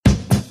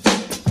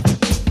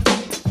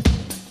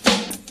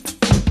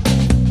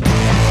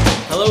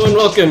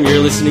Welcome, you're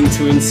listening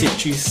to In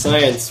Situ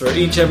Science, where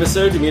each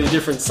episode you meet a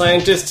different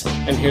scientist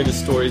and hear the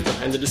stories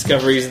behind the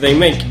discoveries they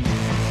make.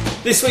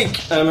 This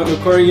week, I'm at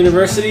Macquarie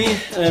University,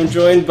 and I'm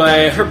joined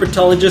by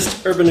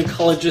herpetologist, urban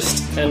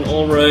ecologist, and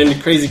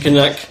all-round crazy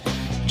Canuck,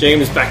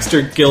 James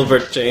Baxter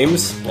Gilbert.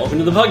 James, welcome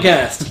to the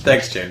podcast.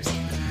 Thanks, James.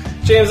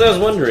 James, I was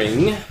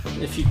wondering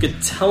if you could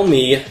tell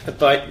me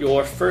about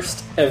your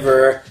first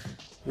ever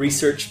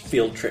research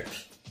field trip.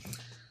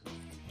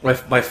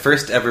 My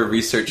first ever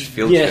research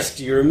field trip. Yes,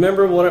 do you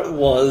remember what it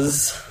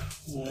was,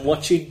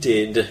 what you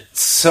did?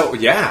 So,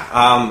 yeah,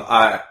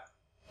 I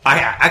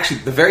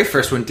actually, the very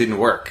first one didn't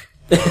work,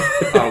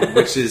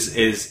 which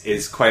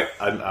is quite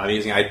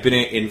amusing. I'd been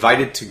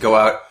invited to go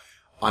out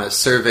on a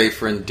survey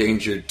for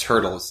endangered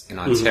turtles in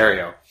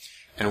Ontario,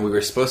 and we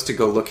were supposed to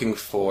go looking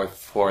for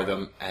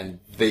them, and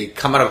they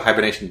come out of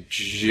hibernation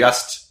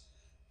just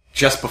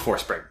before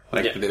spring.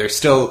 There's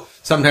still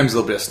sometimes a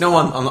little bit of snow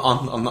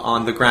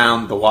on the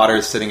ground. The water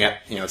is sitting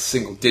at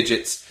single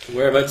digits.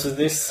 Whereabouts was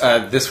this?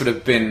 This would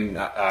have been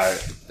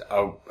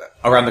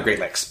around the Great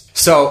Lakes.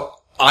 So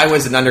I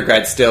was an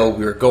undergrad still.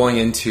 We were going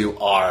into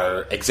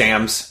our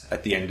exams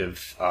at the end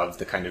of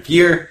the kind of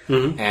year,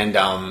 and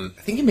I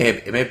think it may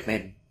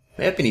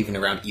have been even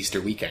around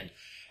Easter weekend.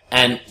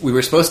 And we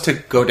were supposed to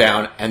go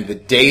down, and the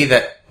day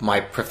that my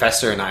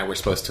professor and I were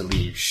supposed to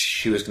leave,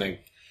 she was going to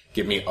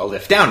give me a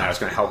lift down. I was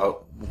going to help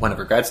out one of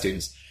her grad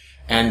students.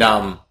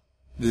 And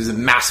there's a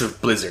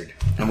massive blizzard.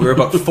 And we were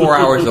about 4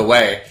 hours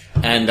away.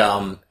 And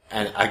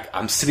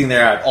I'm sitting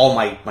there at all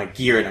my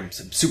gear, and I'm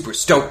super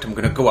stoked. I'm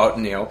going to go out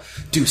and,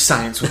 do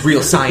science with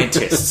real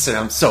scientists. And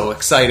I'm so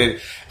excited.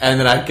 And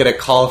then I get a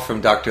call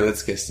from Dr.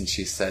 Litzkis, and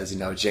she says,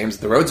 James,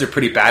 the roads are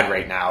pretty bad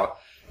right now.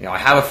 I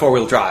have a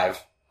 4-wheel drive.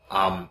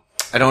 I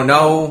don't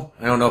know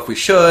if we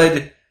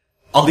should.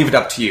 I'll leave it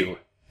up to you.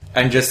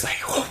 And just like,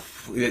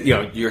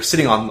 you're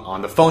sitting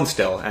on the phone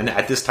still, and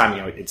at this time,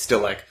 it's still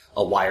like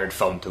a wired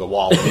phone to the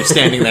wall. And you're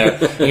standing there,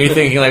 and you're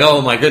thinking like,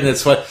 oh my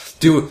goodness, what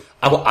do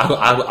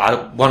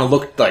I want to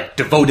look like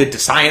devoted to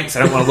science? I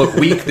don't want to look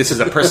weak. This is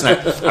a person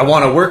I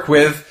want to work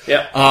with.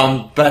 Yeah.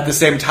 But at the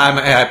same time,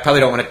 I probably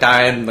don't want to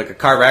die in like a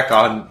car wreck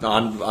on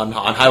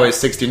Highway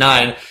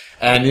 69.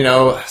 And,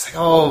 it's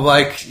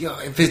like,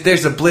 if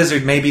there's a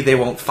blizzard, maybe they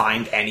won't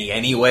find any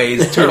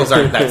anyways. Turtles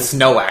aren't that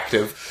snow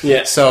active.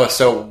 Yeah.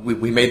 So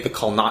we made the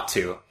call not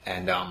to.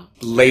 And,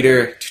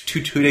 later,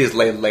 two days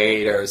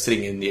later, I was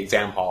sitting in the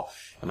exam hall,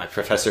 and my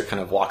professor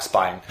kind of walks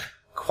by and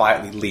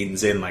quietly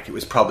leans in like it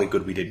was probably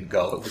good we didn't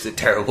go. It was a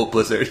terrible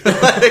blizzard.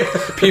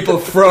 Like, people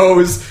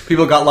froze,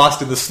 people got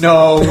lost in the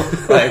snow,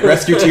 like,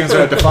 rescue teams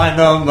had to find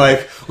them,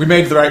 like, we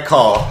made the right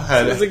call.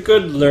 So it was a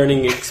good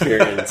learning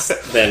experience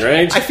then,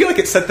 right? I feel like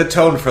it set the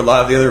tone for a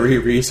lot of the other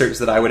research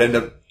that I would end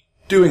up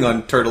doing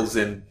on turtles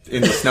in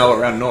the snow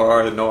around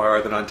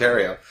northern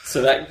Ontario.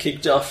 So that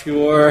kicked off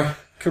your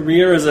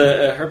career as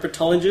a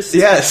herpetologist?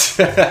 Yes,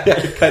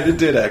 I kind of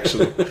did,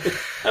 actually.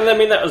 And I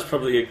mean, that was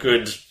probably a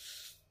good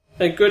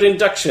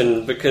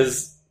induction,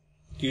 because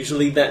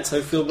usually that's how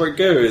fieldwork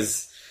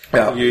goes.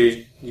 Yeah.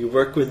 You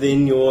work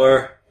within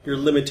your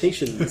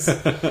limitations.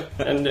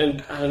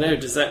 and I don't know,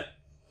 does that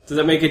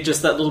make it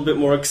just that little bit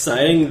more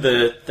exciting,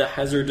 the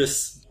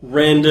hazardous,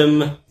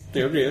 random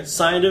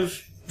side of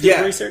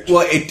field research?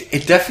 Well,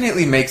 it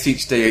definitely makes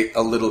each day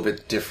a little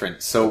bit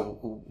different.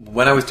 So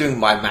when I was doing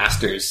my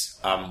master's,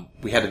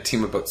 we had a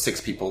team of about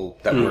 6 people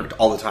that worked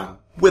all the time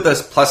with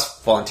us,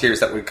 plus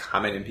volunteers that would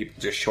come in and people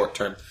just short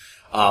term.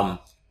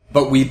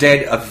 But we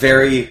did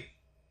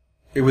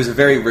it was a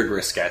very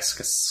rigorous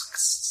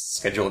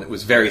schedule, and it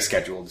was very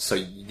scheduled. So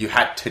you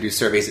had to do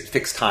surveys at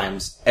fixed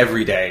times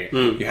every day.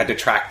 You had to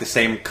track the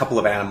same couple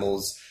of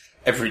animals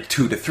every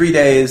 2 to 3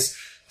 days.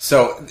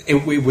 So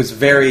it was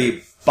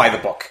very by the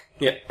book.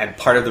 Yeah. And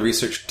part of the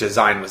research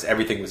design was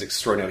everything was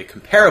extraordinarily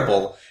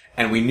comparable,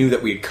 and we knew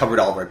that we had covered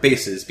all of our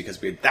bases because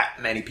we had that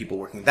many people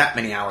working that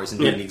many hours and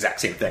doing the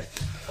exact same thing.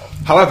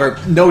 However,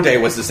 no day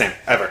was the same.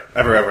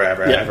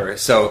 Ever.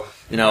 So,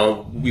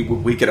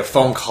 we get a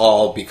phone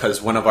call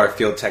because one of our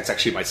field techs,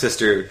 actually my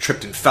sister,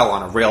 tripped and fell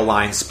on a rail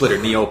line, split her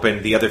knee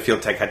open. The other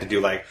field tech had to do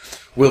like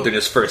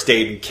wilderness first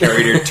aid and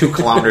carried her 2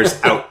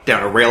 kilometers out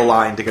down a rail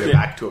line to get her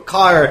back to a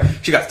car.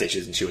 She got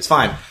stitches and she was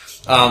fine.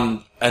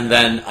 And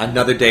then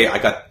another day I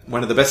got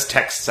one of the best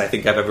texts I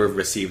think I've ever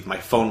received. My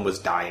phone was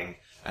dying,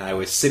 and I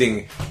was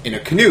sitting in a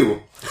canoe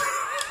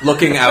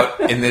looking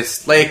out in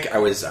this lake. I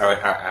was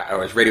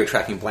radio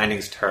tracking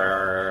Blanding's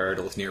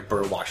turtles near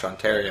Burwash,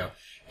 Ontario.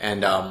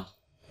 And,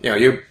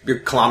 you're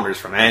kilometers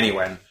from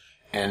anywhere.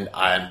 And,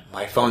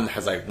 my phone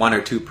has like 1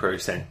 or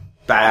 2%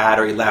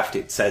 battery left.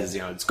 It says,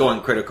 it's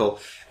going critical.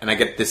 And I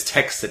get this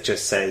text that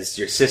just says,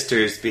 your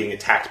sister's being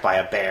attacked by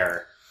a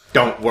bear.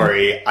 Don't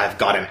worry, I've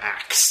got an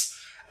axe.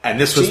 And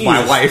this was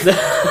my wife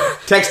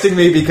texting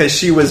me because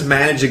she was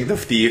managing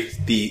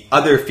the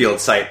other field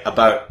site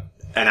about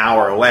an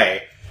hour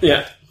away.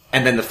 Yeah.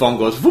 And then the phone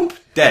goes, whoop,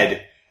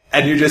 dead.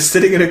 And you're just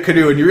sitting in a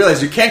canoe and you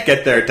realize you can't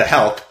get there to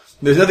help.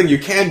 There's nothing you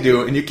can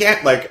do, and you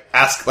can't,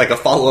 ask, a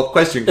follow-up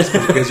question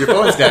because your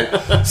phone's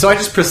dead. So I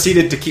just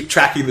proceeded to keep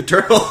tracking the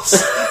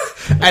turtles.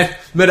 and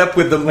met up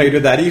with them later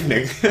that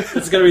evening.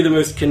 It's going to be the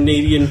most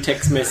Canadian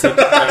text message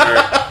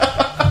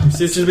ever.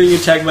 Sister's being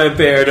attacked by a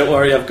bear. Don't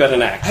worry, I've got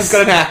an axe. I've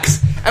got an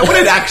axe. And what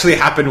had actually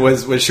happened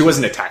was she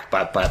wasn't attacked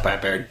by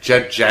a bear.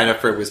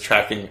 Jennifer was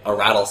tracking a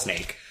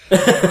rattlesnake.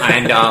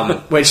 And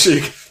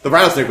the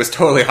rattlesnake was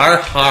totally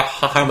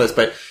harmless,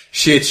 but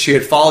she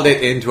had followed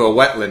it into a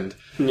wetland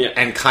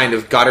and kind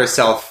of got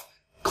herself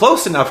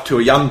close enough to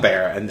a young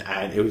bear,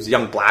 and it was a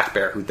young black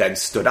bear who then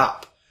stood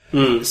up.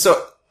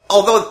 So,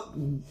 although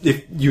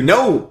if you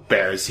know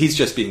bears, he's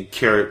just being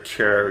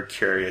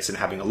curious and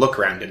having a look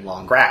around in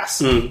long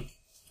grass.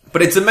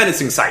 But it's a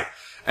menacing sight.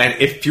 And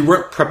if you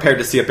weren't prepared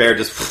to see a bear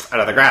just out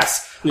of the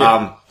grass,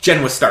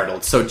 Jen was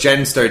startled. So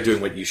Jen started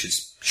doing what you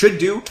should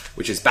do,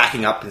 which is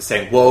backing up and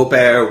saying, whoa,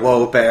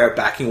 bear,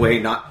 backing away,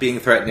 not being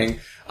threatening.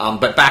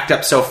 But backed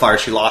up so far,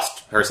 she lost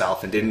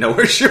herself and didn't know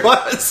where she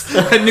was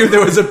and knew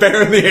there was a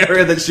bear in the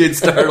area that she had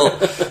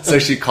startled. So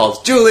she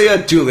calls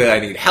Julia, I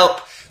need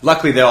help.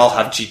 Luckily, they all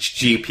have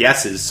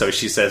GPSs, so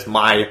she says,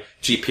 my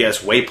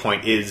GPS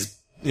waypoint is,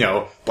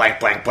 blank,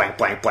 blank, blank,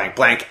 blank, blank,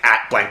 blank,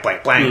 at blank,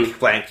 blank, blank,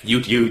 blank,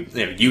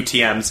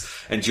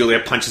 UTMs, and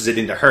Julia punches it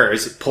into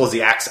hers, pulls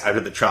the axe out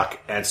of the truck,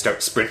 and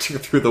starts sprinting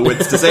through the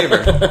woods to save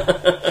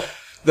her.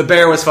 The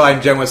bear was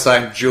fine, Jen was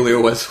fine, Julia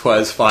was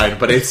fine,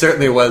 but it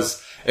certainly was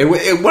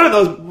one of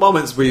those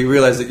moments where you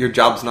realize that your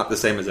job's not the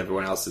same as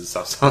everyone else's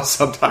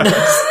sometimes.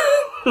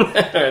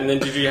 And then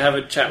did you have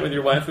a chat with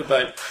your wife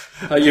about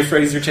how you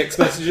phrase your text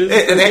messages?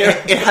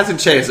 It hasn't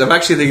changed. I'm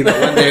actually thinking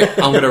that one day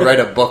I'm going to write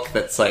a book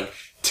that's like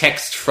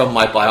text from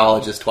my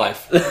biologist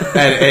wife. And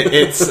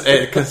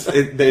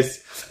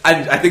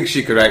I think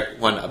she could write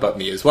one about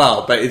me as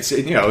well. But it's,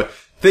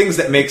 things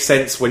that make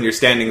sense when you're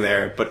standing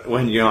there, but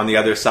when you're on the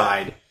other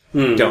side,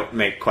 don't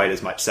make quite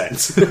as much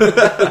sense.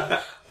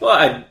 Well,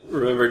 I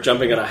remember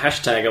jumping on a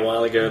hashtag a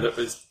while ago that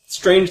was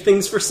strange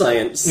things for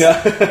science.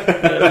 Yeah.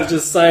 It was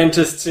just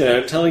scientists,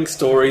 telling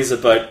stories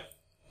about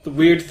the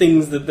weird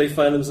things that they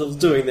find themselves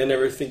doing they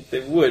never think they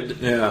would.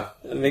 Yeah.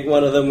 I think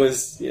one of them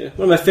was, one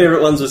of my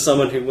favorite ones was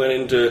someone who went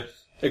into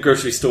a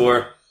grocery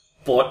store,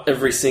 bought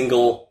every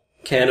single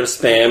can of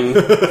Spam,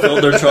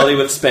 filled their trolley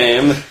with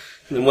Spam,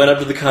 and then went up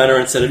to the counter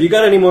and said, have you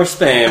got any more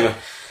Spam?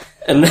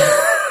 And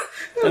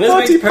this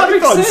Monty makes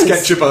perfect Python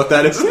sense. sketch about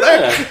that, isn't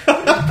there?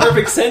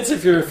 Perfect sense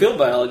if you're a field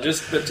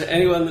biologist, but to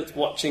anyone that's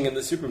watching in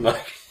the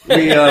supermarket.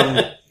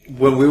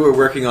 When we were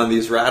working on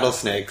these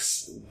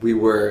rattlesnakes, we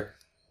were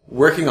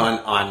working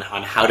on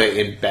how to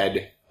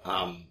embed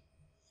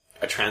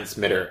a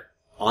transmitter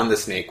on the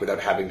snake without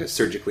having to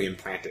surgically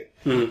implant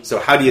it. So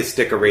how do you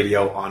stick a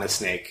radio on a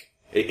snake?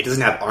 It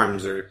doesn't have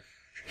arms or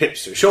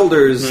hips or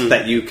shoulders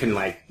that you can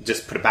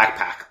just put a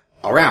backpack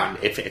around.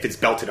 If it's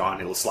belted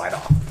on, it'll slide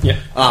off. Yeah.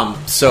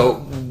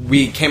 So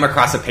we came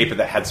across a paper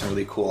that had some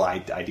really cool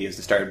ideas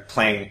and started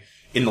playing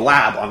in the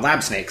lab on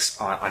lab snakes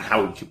on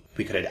how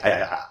we could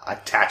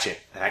attach it.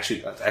 And actually,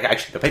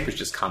 the paper's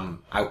just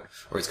come out,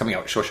 or it's coming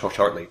out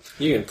shortly.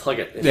 You can plug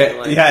it. If you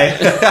like.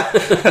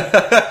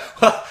 Yeah.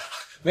 Well,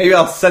 maybe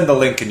I'll send the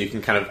link and you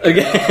can kind of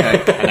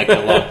connect it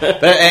along.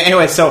 But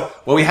anyway, so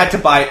what we had to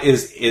buy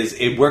is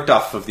it worked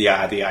off of the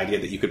idea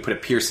that you could put a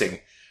piercing,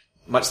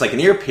 much like an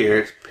ear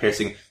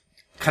piercing,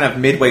 kind of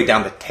midway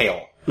down the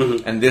tail.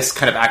 And this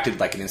kind of acted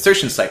like an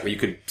insertion site where you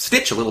could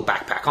stitch a little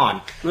backpack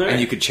on, and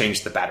you could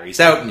change the batteries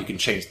out, and you can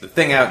change the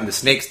thing out, and the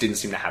snakes didn't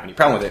seem to have any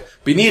problem with it.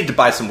 But you needed to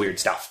buy some weird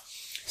stuff.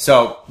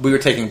 So we were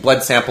taking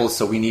blood samples,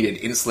 so we needed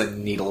insulin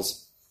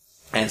needles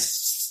and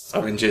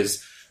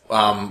syringes.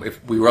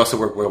 If we were also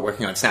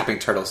working on snapping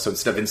turtles, so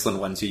instead of insulin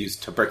ones, you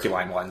used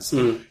tuberculin ones.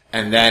 And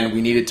then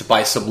we needed to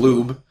buy some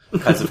lube.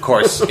 Because, of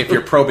course, if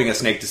you're probing a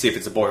snake to see if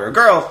it's a boy or a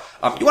girl,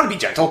 you want to be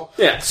gentle.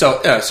 Yeah. So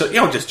you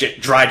don't just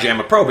dry jam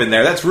a probe in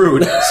there. That's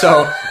rude.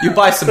 So you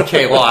buy some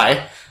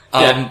KY,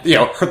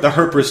 the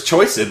Herper's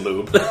Choice in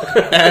lube.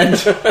 And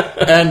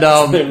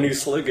their new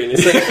slogan.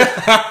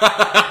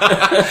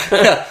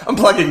 I'm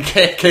plugging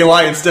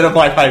KY instead of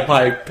my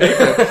paper.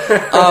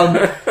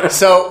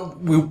 So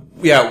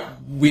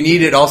we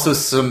needed also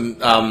some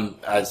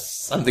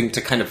something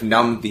to kind of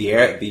numb the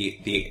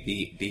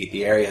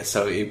area.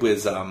 So it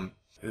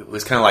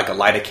was kind of like a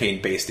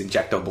lidocaine-based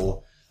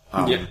injectable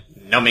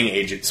numbing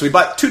agent. So we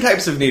bought 2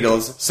 types of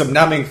needles, some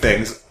numbing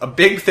things, a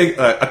big thing,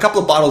 a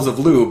couple of bottles of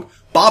lube,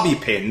 bobby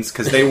pins,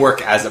 because they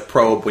work as a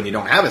probe when you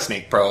don't have a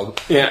snake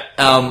probe. Yeah.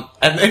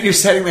 And then you're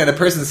sitting there, the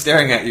person's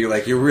staring at you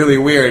like you're really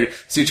weird,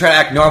 so you try to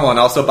act normal and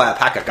also buy a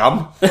pack of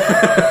gum.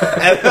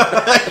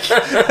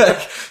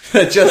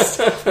 Just,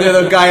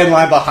 the guy in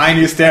line behind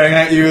you staring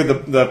at you,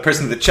 the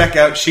person at the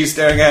checkout, she's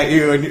staring at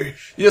you, and you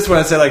just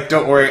want to say,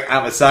 don't worry,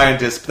 I'm a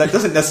scientist, but that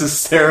doesn't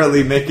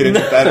necessarily make it any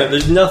better.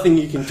 There's nothing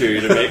you can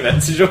do to make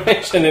that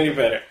situation any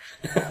better.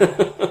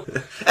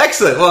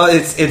 Excellent. Well,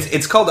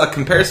 it's called A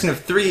Comparison of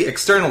 3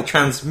 External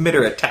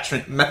Transmitter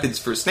Attachment Methods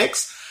for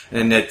Snakes,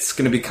 and it's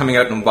going to be coming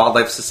out in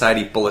Wildlife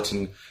Society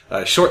Bulletin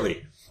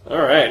shortly.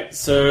 Alright,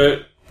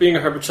 so being a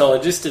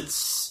herpetologist,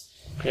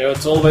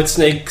 it's all about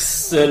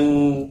snakes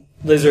and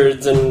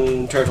lizards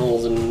and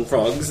turtles and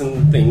frogs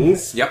and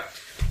things. Yep.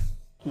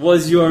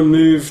 was your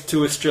move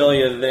to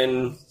Australia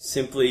then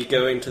simply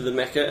going to the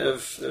mecca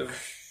of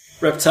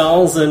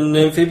reptiles and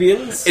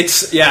amphibians? It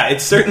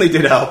certainly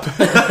did help.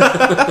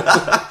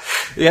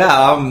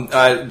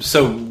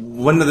 So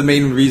one of the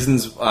main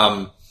reasons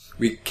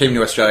we came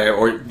to Australia,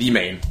 or the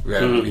main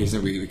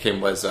reason we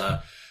came, was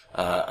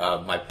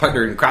my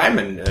partner in crime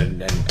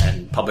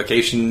and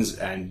publications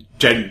and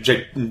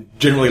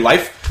generally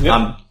life,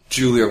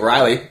 Julia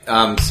O'Reilly.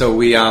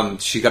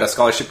 She got a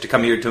scholarship to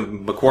come here to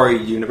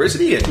Macquarie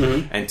University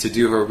and to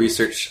do her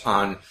research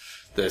on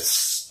the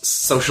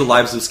social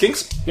lives of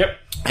skinks. Yep.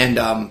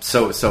 And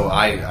so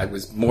I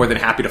was more than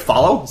happy to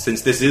follow,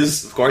 since this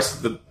is, of course,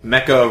 the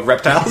mecca of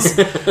reptiles.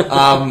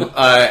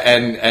 I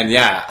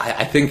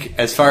think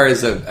as far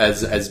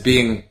as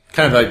being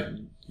kind of a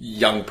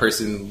young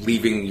person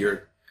leaving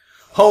your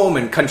home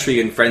and country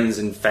and friends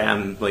and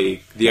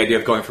family, the idea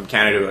of going from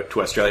Canada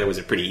to Australia was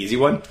a pretty easy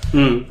one.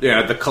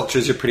 The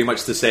cultures are pretty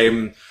much the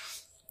same.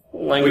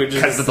 Language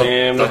is the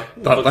same. The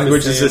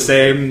language is the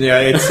same.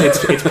 Yeah,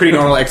 it's pretty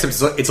normal,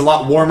 except it's a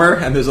lot warmer,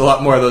 and there's a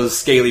lot more of those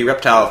scaly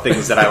reptile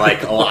things that I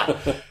like a lot.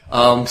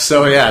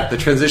 The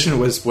transition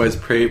was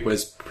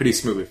pretty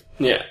smooth.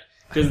 Yeah,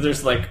 because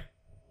there's like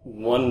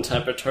one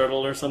type of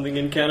turtle or something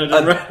in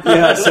Canada, right?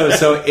 Yeah.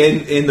 So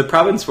in the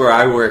province where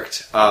I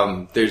worked,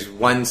 there's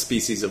one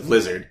species of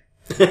lizard.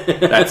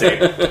 That's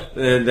it.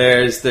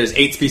 There's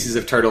 8 species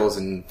of turtles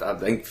and I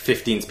think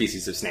 15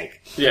 species of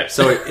snake. Yeah.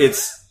 So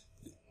it's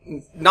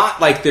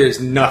not like there's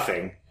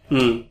nothing,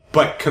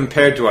 but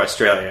compared to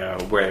Australia,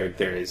 where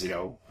there's,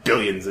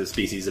 billions of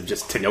species of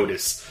just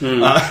Tenotus,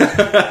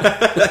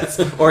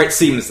 or it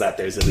seems that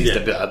there's at least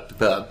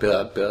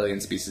a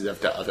billion species of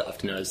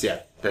Tenotus,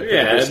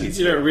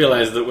 you don't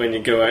realize that when you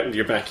go out into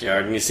your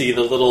backyard and you see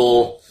the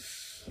little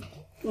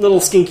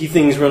skinky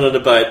things running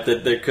about,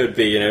 that there could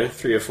be,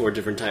 3 or 4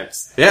 different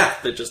types. Yeah.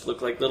 That just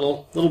look like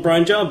little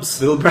brown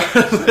jobs. Little brown.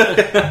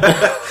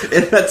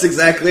 That's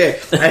exactly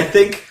it. I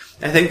think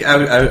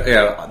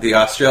the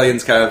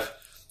Australians kind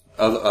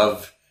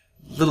of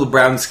little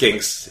brown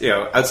skinks,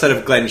 outside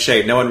of Glenn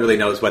Shea, no one really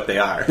knows what they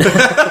are.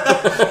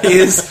 He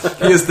is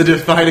the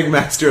defining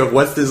master of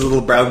what's this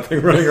little brown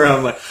thing running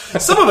around. Like,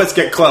 some of us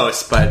get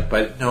close,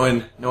 but no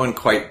one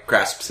quite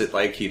grasps it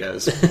like he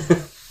does.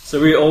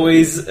 So were you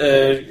always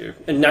a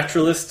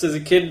naturalist as a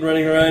kid,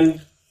 running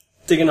around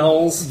digging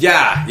holes?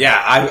 Yeah.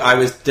 I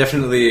was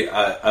definitely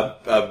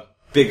a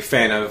big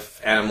fan of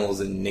animals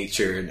and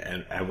nature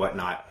and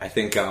whatnot. I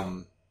think I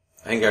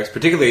was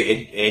particularly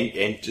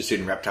interested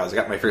in reptiles. I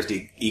got my first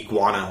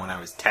iguana when I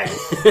was 10.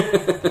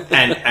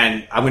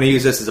 and I'm going to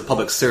use this as a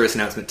public service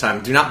announcement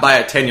time. Do not buy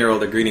a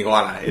 10-year-old a green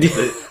iguana.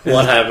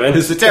 What happened?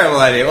 It's a terrible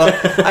idea. Well,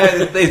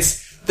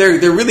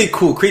 they're really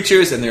cool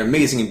creatures, and they're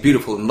amazing and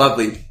beautiful and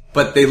lovely,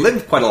 but they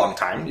live quite a long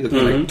time. You're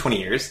looking at like 20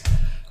 years.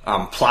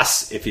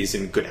 Plus, if he's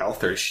in good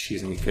health or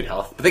she's in good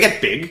health. But they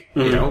get big,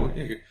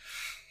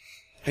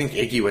 I think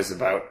Iggy was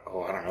about,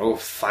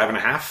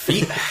 5.5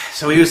 feet.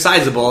 So he was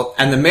sizable.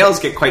 And the males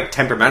get quite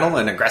temperamental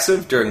and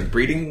aggressive during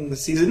breeding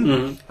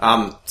season.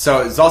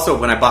 So it's also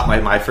when I bought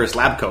my first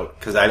lab coat,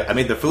 because I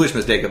made the foolish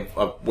mistake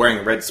of wearing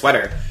a red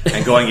sweater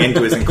and going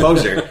into his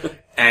enclosure.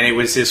 And it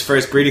was his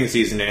first breeding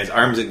season, and his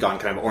arms had gone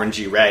kind of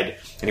orangey red.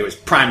 And he was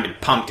primed and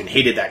pumped and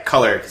hated that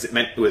color because it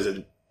meant it was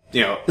a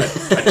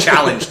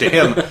challenge to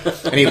him.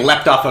 And he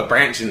leapt off a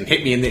branch and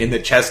hit me in the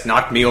chest,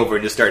 knocked me over,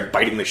 and just started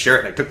biting the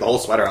shirt. And I took the whole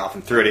sweater off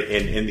and threw it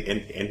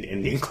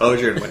in the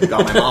enclosure and went and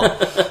got my mom.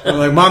 I'm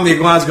like, Mom, the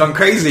iguana's gone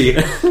crazy.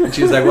 And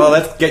she was like, well,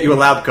 let's get you a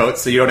lab coat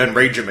so you don't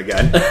enrage him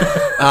again.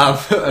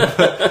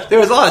 But there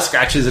was a lot of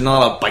scratches and a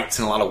lot of bites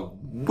and a lot of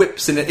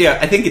whips. And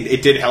I think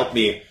it did help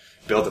me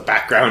build a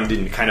background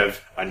in kind of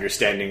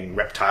understanding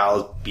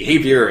reptile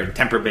behavior and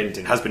temperament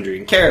and husbandry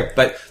and care.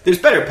 But there's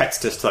better pets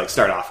to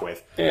start off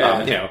with.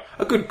 Yeah.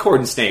 A good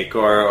corn snake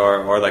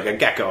or like a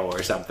gecko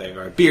or something,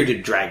 or a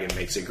bearded dragon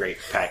makes a great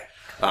pet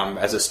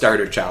as a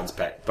starter child's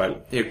pet.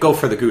 But go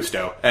for the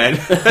gusto. And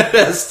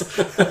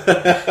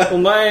well,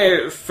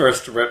 my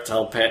first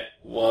reptile pet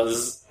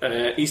was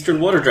eastern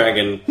water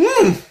dragon,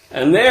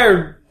 and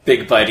they're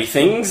big bitey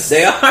things.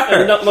 They are,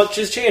 and not much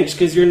has changed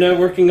because you're now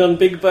working on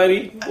big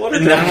bitey water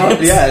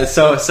dragons. Yeah,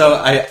 so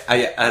I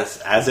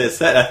as I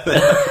said,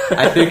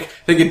 I think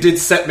it did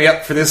set me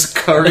up for this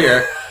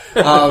career.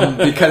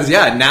 Because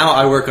now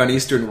I work on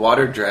eastern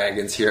water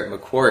dragons here at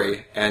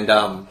Macquarie, and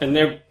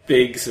they're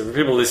big. So for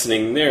people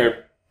listening,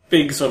 they're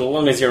big, sort of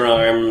long as your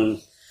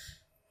arm,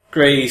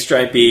 grey,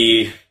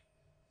 stripy,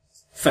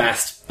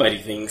 fast,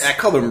 bitey things. I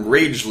call them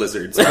rage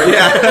lizards. But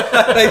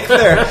like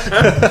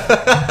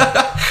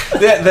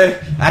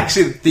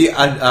actually, the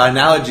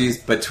analogies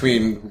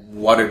between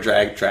water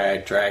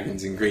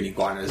dragons and green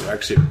iguanas are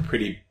actually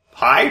pretty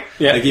high.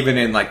 Yeah. Like even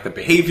in like the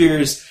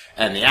behaviors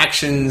and the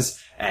actions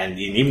and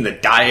even the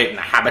diet and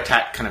the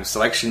habitat kind of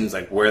selections,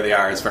 like where they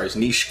are as far as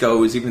niche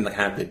goes, even the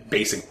kind of the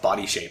basic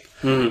body shape.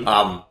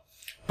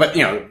 But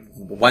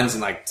one's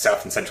in like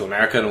South and Central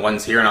America and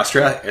one's here in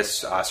Australia,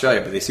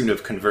 but they seem to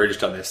have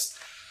converged on this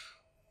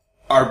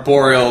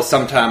arboreal,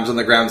 sometimes on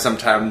the ground,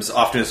 sometimes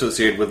often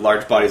associated with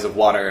large bodies of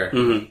water,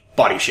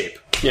 body shape.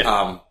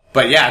 Yeah.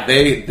 But yeah,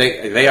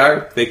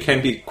 they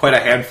can be quite a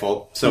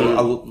handful.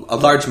 So a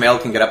large male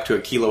can get up to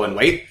 1 kilo in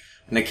weight.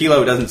 And a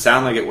kilo doesn't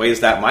sound like it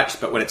weighs that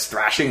much, but when it's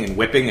thrashing and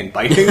whipping and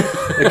biting,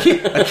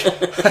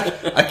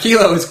 a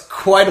kilo is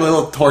quite a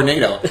little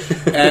tornado.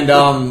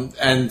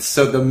 And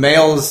so the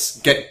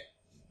males get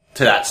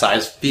to that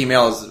size.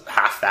 Females,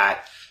 half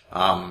that.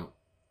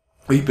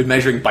 We've been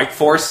measuring bite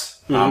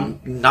force,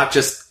 not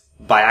just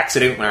by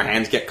accident when our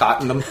hands get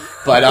caught in them,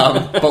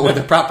 but with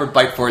a proper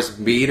bite force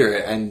meter.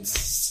 And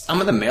some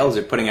of the males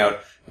are putting out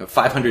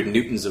 500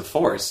 newtons of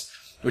force,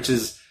 which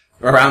is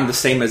around the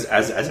same as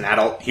an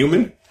adult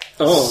human.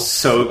 Oh,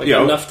 so like you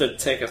know, enough to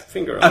take a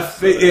finger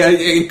off.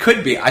 It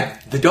could be. I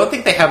don't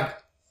think they have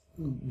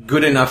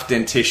good enough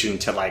dentition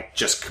to like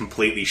just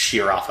completely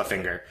shear off a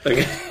finger.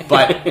 Okay.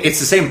 But it's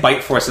the same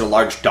bite force that a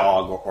large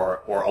dog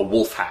or a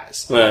wolf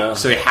has. Wow.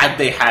 So had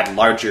they had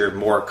larger,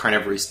 more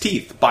carnivorous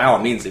teeth, by all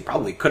means, they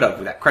probably could have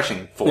with that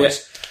crushing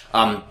force.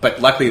 Yeah.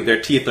 But luckily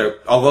their teeth are,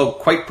 although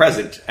quite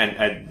present, and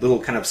a little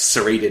kind of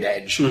serrated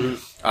edge.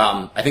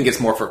 I think it's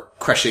more for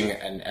crushing,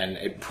 and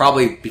it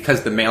probably,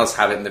 because the males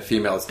have it and the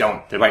females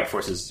don't, the bite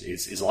force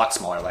is a lot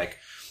smaller, like,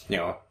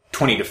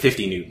 20 to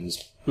 50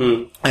 newtons.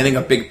 I think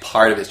a big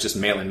part of it is just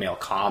male and male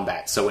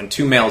combat. So when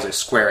two males are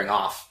squaring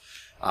off,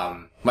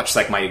 much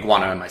like my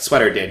iguana and my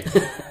sweater did,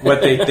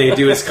 what they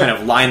do is kind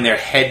of line their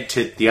head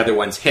to the other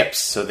one's hips,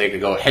 so they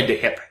could go head to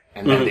hip,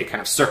 and then they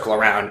kind of circle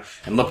around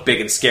and look big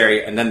and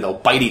scary, and then they'll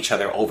bite each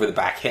other over the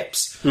back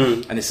hips.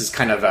 And this is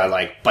kind of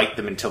like bite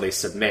them until they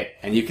submit.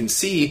 And you can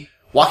see,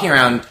 walking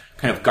around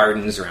kind of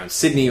gardens around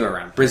Sydney or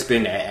around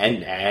Brisbane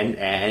and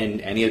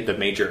any of the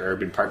major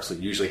urban parks that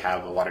usually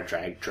have a water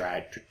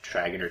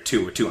dragon or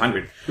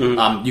 200.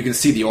 You can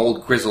see the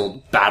old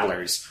grizzled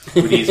battlers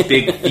with these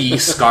big V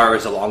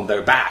scars along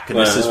their back. And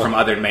this is from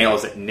other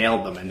males that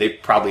nailed them. And they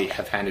probably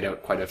have handed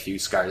out quite a few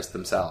scars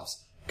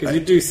themselves. Because you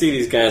do see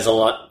these guys a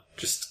lot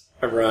just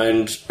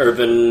around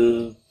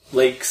urban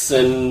lakes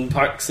and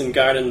parks and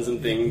gardens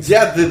and things.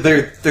 Yeah,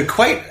 they're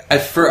quite,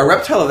 for a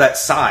reptile of that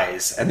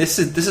size, and this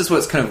is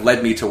what's kind of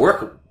led me to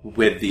work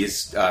with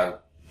these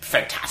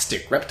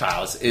fantastic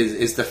reptiles,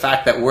 is the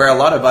fact that where a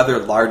lot of other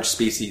large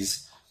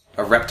species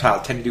of reptile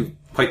tend to do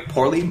quite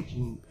poorly,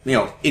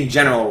 in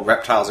general,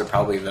 reptiles are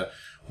probably the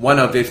one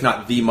of, if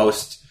not the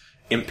most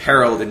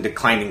imperiled and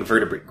declining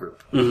vertebrate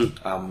group.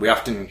 We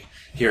often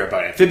hear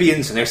about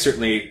amphibians, and they're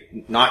certainly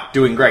not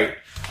doing great,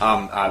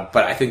 but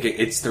I think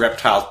it's the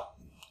reptile.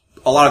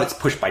 A lot of it's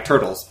pushed by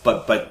turtles,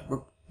 but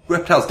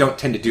reptiles don't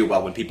tend to do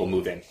well when people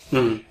move in.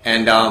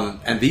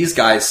 And these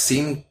guys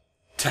seem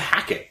to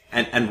hack it.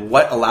 And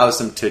what allows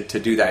them to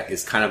do that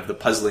is kind of the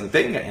puzzling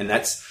thing, and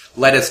that's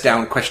led us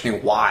down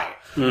questioning why.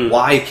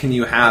 Why can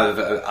you have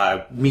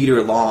a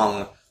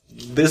meter-long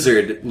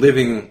lizard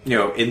living,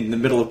 in the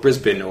middle of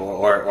Brisbane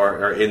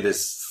or in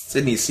this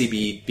Sydney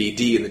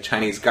CBD in the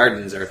Chinese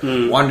gardens, or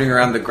wandering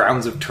around the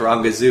grounds of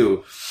Taronga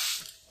Zoo?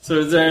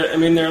 So there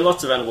are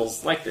lots of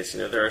animals like this.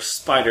 There are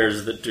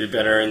spiders that do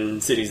better in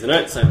cities than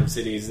outside of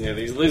cities.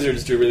 These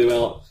lizards do really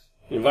well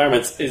in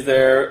environments. Are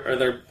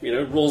there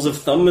rules of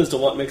thumb as to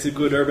what makes a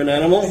good urban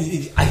animal?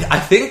 I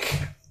think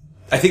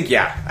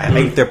yeah. I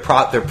think there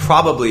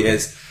probably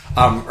is.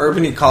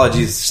 Urban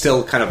ecology is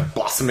still kind of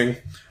blossoming.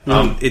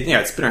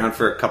 It's been around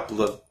for a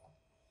couple of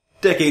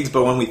decades,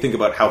 but when we think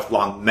about how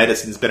long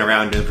medicine's been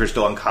around and we're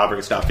still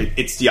uncovering stuff,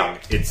 it's young.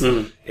 It's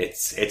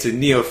a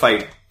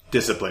neophyte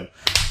discipline.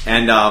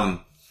 And,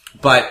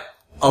 but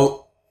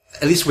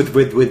at least with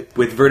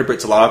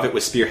vertebrates, a lot of it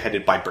was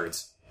spearheaded by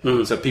birds.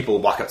 So people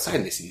walk outside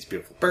and they see these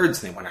beautiful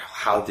birds and they wonder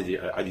how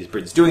are these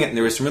birds doing it? And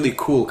there was some really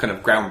cool kind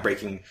of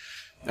groundbreaking,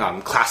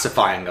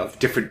 classifying of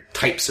different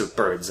types of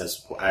birds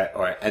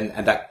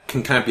and that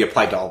can kind of be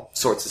applied to all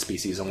sorts of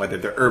species, and whether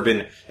they're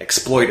urban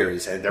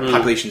exploiters and their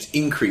populations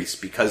increase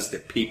because the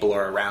people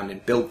are around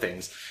and build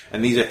things.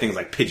 And these are things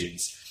like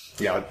pigeons.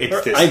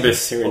 It's this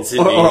ibis here in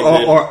Sydney.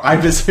 Or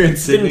ibis here in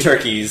Sydney. Bin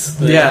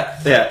turkeys.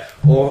 Yeah.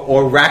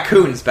 Or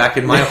raccoons back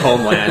in my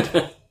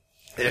homeland.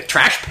 They're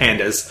trash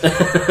pandas.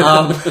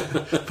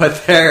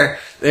 But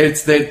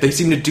they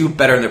seem to do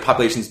better and their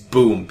populations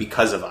boom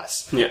because of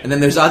us. Yeah. And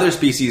then there's other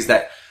species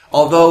that,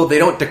 although they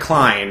don't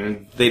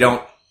decline, they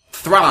don't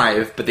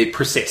thrive, but they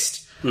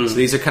persist. So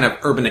these are kind of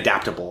urban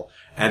adaptable.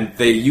 And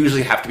they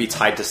usually have to be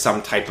tied to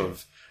some type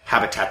of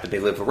habitat that they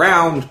live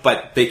around,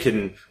 but they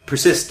can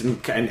persist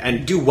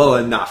and do well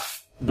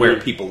enough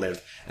where people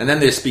live. And then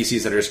there's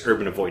species that are just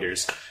urban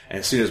avoiders, and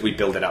as soon as we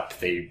build it up,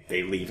 they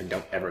leave and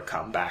don't ever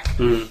come back.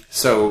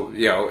 So,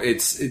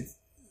 it's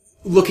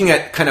looking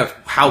at kind of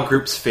how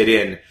groups fit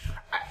in.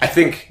 I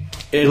think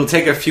it'll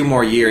take a few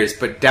more years,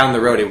 but down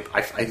the road,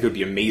 I think it would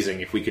be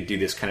amazing if we could do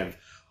this kind of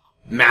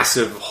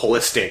massive,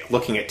 holistic,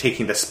 looking at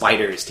taking the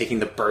spiders, taking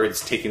the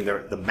birds, taking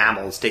the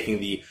mammals,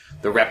 taking the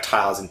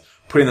reptiles, and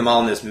putting them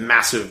all in this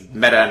massive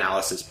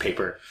meta-analysis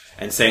paper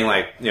and saying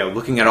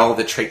looking at all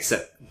the traits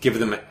that give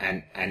them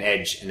an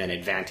edge and an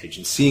advantage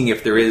and seeing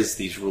if there is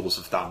these rules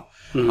of thumb.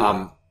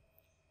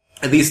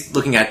 At least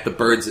looking at the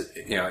birds,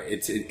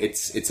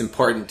 it's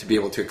important to be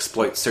able to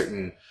exploit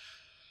certain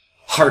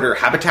harder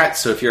habitats.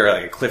 So if you're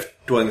like a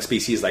cliff-dwelling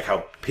species, like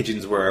how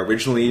pigeons were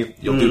originally,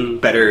 you'll do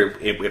better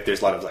if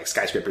there's a lot of like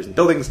skyscrapers and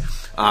buildings.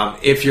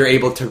 If you're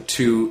able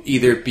to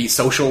either be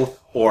social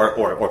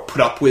or put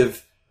up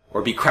with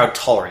or be crowd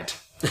tolerant.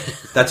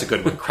 That's a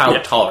good one.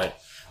 Crowd tolerant.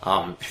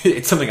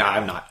 It's something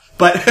I'm not.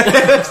 But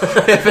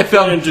if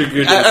I'm into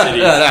good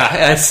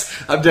cities.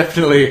 I'm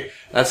definitely.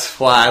 That's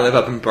why I live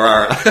up in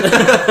Barara.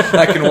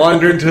 I can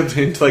wander into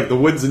like the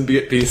woods and be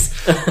at peace.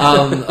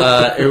 A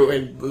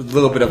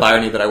little bit of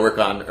irony that I work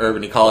on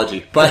urban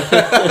ecology, but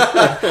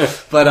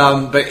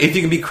if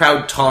you can be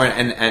crowd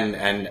tolerant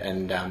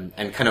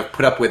and kind of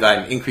put up with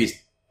an increased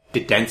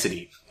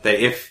density, that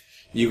if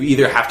you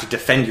either have to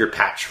defend your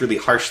patch really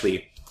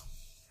harshly,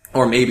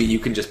 or maybe you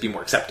can just be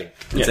more accepting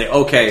and say,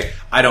 okay,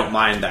 I don't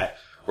mind that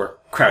we're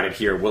crowded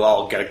here. We'll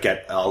all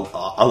get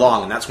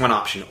along, and that's one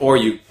option. Or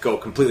you go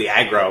completely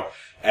aggro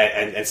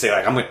and say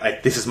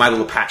like, this is my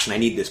little patch, and I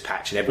need this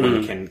patch, and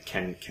everyone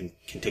can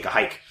take a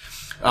hike.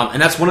 And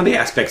that's one of the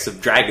aspects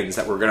of dragons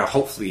that we're going to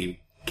hopefully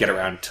get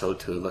around to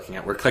looking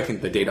at. We're collecting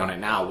the data on it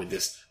now with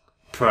this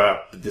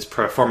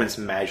performance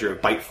measure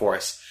of bite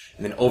force,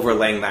 and then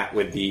overlaying that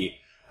with the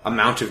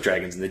amount of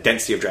dragons and the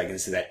density of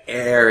dragons in that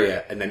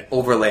area, and then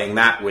overlaying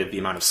that with the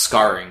amount of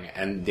scarring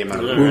and the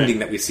amount of wounding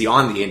that we see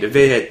on the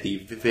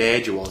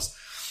individuals.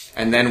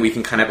 And then we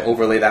can kind of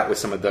overlay that with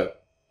some of the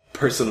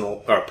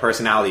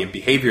personality and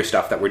behavior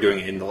stuff that we're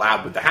doing in the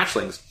lab with the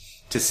hatchlings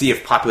to see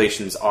if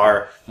populations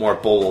are more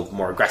bold,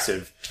 more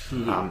aggressive,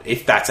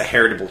 if that's a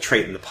heritable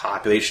trait in the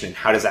population, and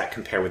how does that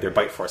compare with their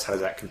bite force, how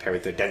does that compare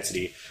with their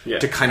density,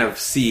 to kind of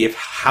see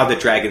how the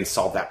dragons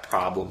solve that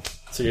problem.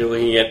 So you're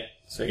looking at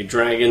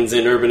dragons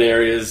in urban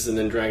areas, and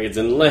then dragons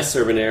in less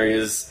urban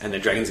areas. And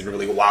then dragons in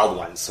really wild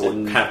ones. So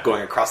we're kind of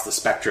going across the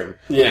spectrum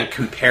and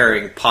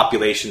comparing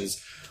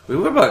populations. We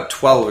have about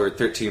 12 or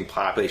 13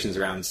 populations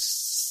around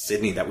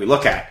Sydney that we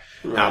look at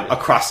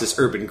across this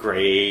urban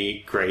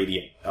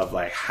gradient of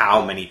like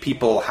how many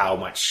people, how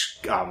much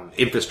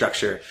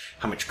infrastructure,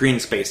 how much green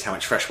space, how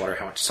much fresh water,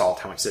 how much salt,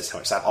 how much this, how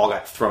much that, all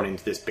got thrown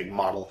into this big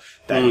model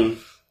that...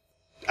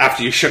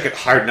 After you shook it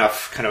hard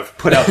enough, kind of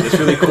put out this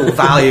really cool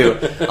value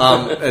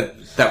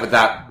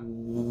that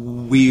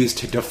we use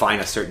to define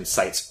a certain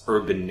site's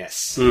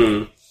urbanness.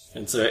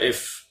 And so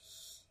if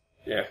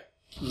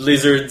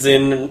lizards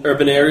in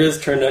urban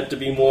areas turn out to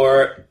be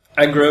more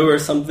aggro or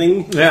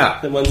something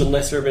than ones in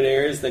less urban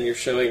areas, then you're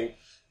showing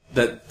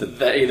that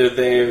either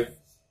they've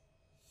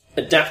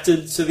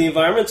adapted to the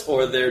environment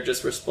or they're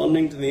just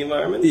responding to the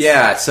environment.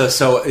 Yeah,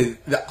 so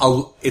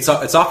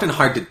it's often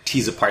hard to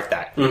tease apart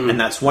that, and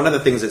that's one of the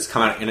things that's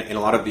come out in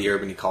a lot of the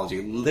urban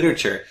ecology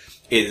literature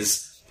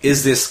is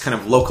this kind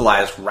of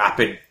localized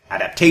rapid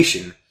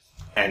adaptation,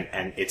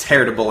 and it's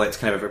heritable. It's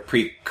kind of a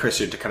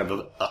precursor to kind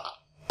of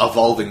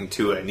evolving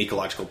to an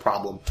ecological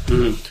problem,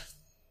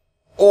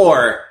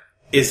 or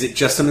is it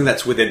just something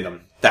that's within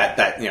them?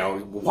 That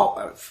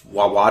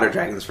while water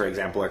dragons, for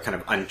example, are kind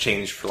of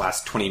unchanged for the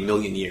last 20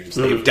 million years.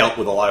 They've dealt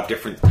with a lot of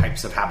different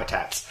types of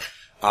habitats.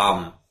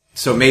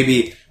 So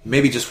maybe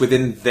just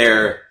within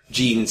their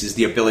genes is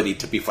the ability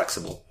to be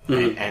flexible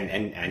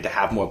and to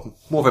have more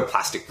of a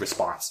plastic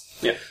response.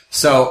 Yeah.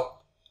 So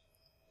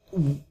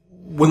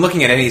when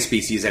looking at any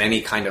species and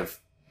any kind of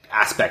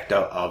aspect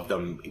of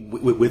them,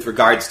 with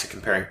regards to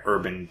comparing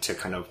urban to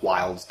kind of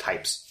wild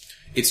types,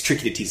 it's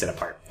tricky to tease it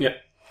apart. Yeah.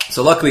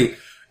 So luckily,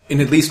 in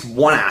at least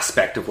one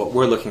aspect of what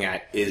we're looking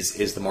at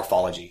is the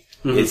morphology.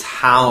 Is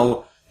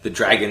how the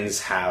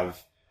dragons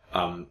have,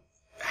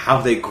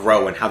 how they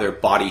grow and how their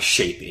body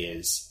shape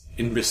is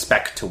in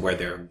respect to where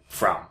they're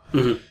from.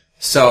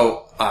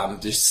 So,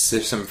 there's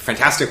some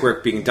fantastic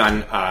work being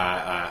done,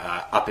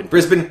 up in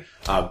Brisbane,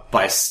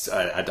 by,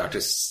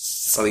 Dr.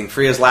 Celine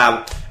Frea's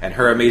lab and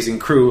her amazing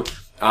crew,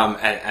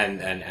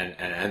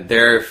 and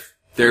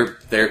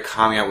they're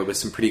coming out with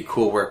some pretty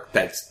cool work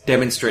that's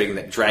demonstrating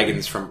that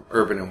dragons from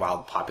urban and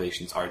wild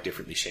populations are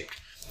differently shaped.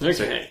 Okay.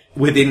 So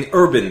within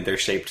urban, they're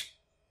shaped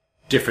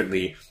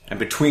differently, and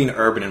between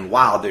urban and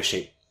wild, they're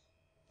shaped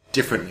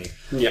differently.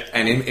 Yeah.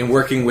 And in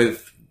working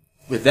with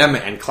them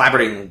and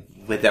collaborating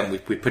with them, we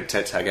put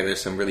together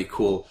some really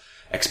cool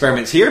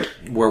experiments here,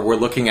 where we're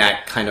looking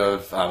at kind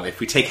of, if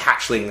we take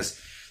hatchlings,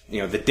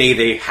 the day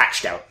they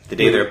hatched out, the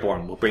day they're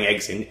born, we'll bring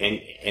eggs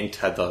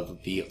into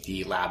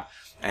the lab.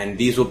 And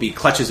these will be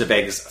clutches of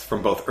eggs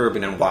from both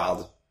urban and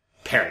wild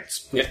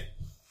parents. Yeah.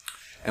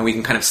 And we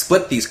can kind of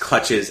split these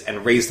clutches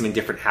and raise them in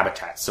different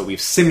habitats. So we've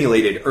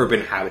simulated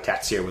urban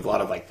habitats here with a lot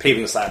of like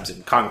paving slabs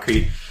and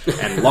concrete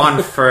and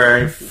lawn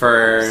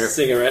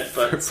cigarette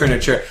butts,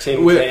 furniture.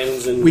 Tin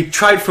cans and... We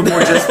tried for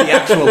more just the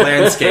actual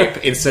landscape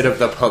instead of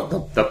the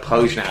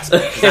pollution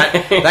aspect.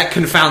 That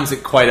confounds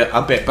it quite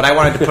a bit. But I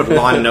wanted to put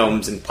lawn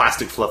gnomes and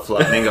plastic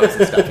flamingos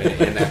and stuff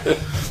in there.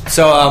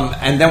 So,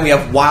 and then we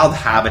have wild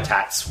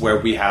habitats where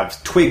we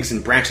have twigs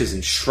and branches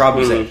and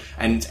shrubs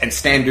and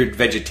standard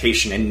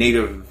vegetation and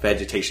native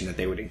vegetation that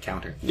they would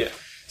encounter. Yeah.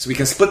 So we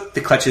can split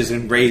the clutches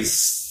and raise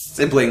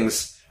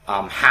siblings,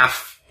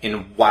 half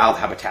in wild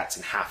habitats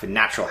and half in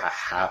natural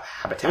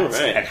habitats,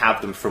 and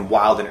have them from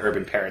wild and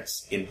urban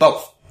parents in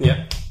both.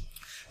 Yeah.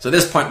 So at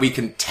this point, we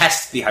can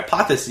test the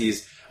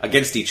hypotheses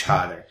against each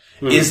other.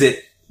 Is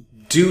it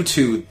due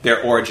to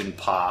their origin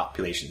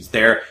populations,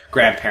 their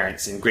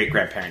grandparents and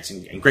great-grandparents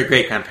and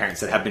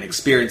great-great-grandparents that have been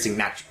experiencing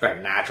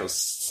natural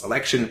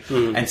selection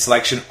and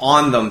selection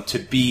on them to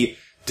be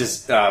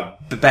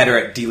better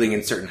at dealing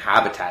in certain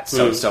habitats?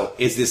 So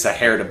is this a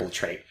heritable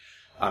trait?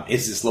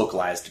 Is this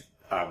localized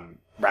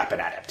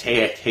rapid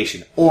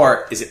adaptation?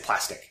 Or is it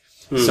plastic?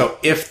 So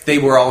if they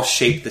were all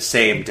shaped the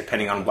same,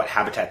 depending on what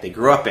habitat they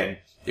grew up in,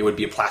 it would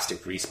be a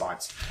plastic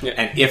response. Yeah.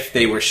 And if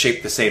they were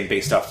shaped the same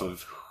based off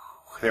of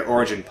their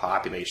origin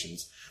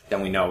populations,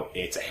 then we know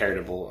it's a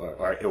heritable,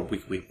 or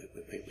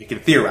we can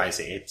theorize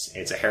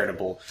it's a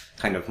heritable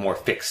kind of more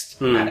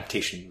fixed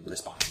adaptation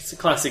response. It's a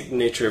classic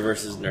nature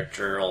versus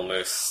nurture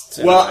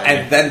almost. Well,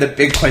 and then the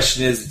big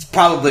question is, it's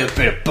probably a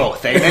bit of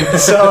both, eh?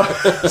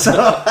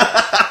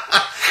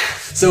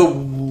 So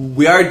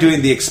we are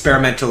doing the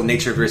experimental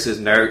nature versus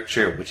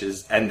nurture,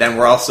 and then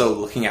we're also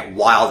looking at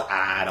wild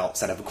adults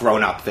that have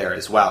grown up there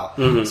as well.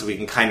 So we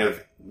can kind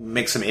of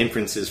make some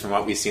inferences from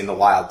what we see in the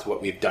wild to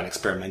what we've done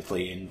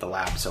experimentally in the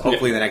lab. So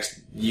hopefully in the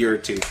next year or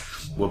two,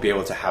 we'll be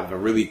able to have a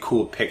really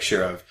cool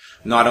picture of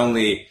not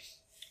only,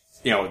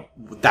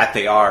 that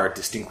they are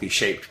distinctly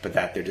shaped, but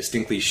that they're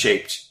distinctly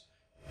shaped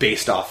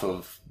based off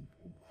of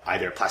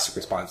either a plastic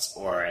response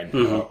or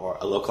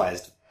a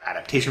localized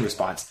adaptation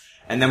response.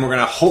 And then we're going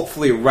to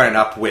hopefully run it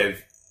up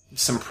with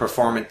some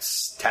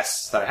performance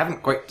tests that I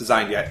haven't quite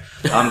designed yet,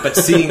 but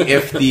seeing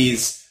if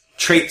these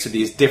traits or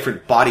these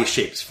different body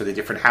shapes for the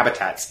different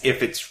habitats,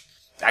 if it's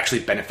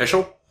actually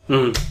beneficial.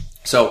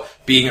 So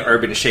being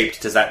urban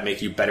shaped, does that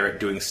make you better at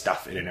doing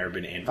stuff in an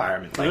urban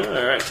environment,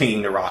 like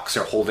clinging to rocks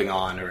or holding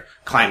on or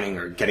climbing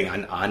or getting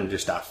under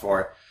stuff,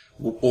 or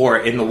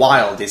in the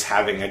wild, is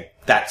having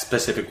that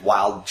specific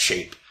wild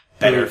shape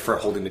better for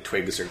holding the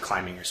twigs or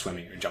climbing or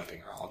swimming or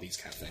jumping or all these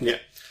kind of things. Yeah.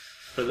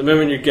 But at the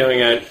moment you're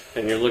going out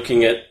and you're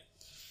looking at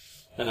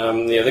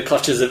the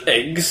clutches of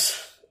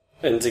eggs,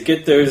 and to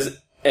get those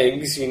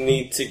eggs you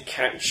need to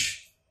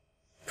catch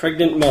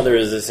pregnant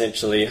mothers,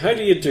 essentially. How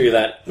do you do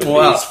that with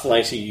these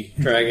flighty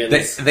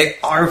dragons? They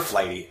are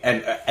flighty,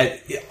 and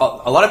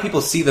a lot of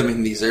people see them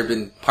in these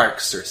urban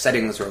parks or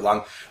settings or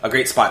along. A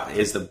great spot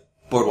is the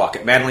boardwalk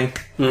at Manly.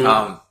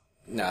 And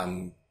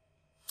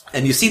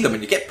you see them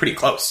and you get pretty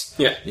close.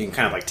 Yeah. You can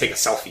kind of like take a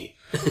selfie,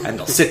 and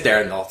they'll sit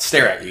there and they'll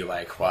stare at you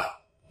like, wow,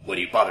 what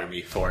do you bother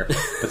me for?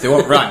 But they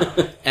won't run.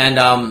 And,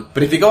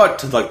 but if you go out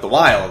to like the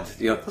wild,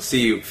 they'll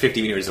see you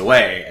 50 meters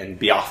away and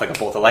be off like a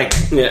bolt of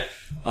lightning. Yeah.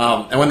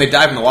 And when they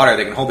dive in the water,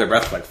 they can hold their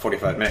breath for like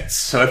 45 minutes.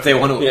 So if they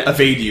want to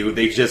evade you,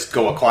 they just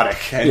go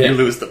aquatic and you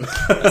lose them.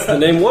 That's the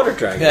name water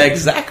dragon. Yeah,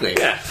 exactly.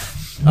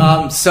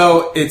 Yeah.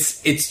 So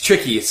it's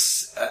tricky.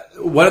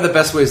 One of the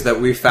best ways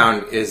that we've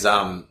found is,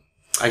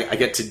 I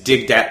get to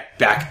dig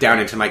back down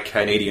into my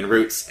Canadian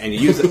roots and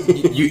use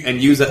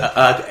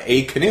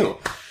a canoe.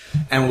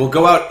 And we'll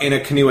go out in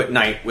a canoe at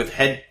night with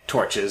head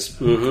torches,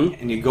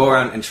 and you go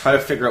around and try to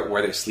figure out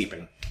where they're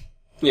sleeping.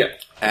 Yeah.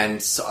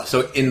 And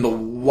so in the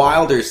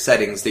wilder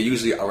settings, they're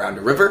usually around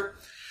a river,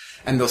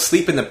 and they'll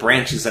sleep in the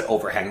branches that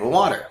overhang the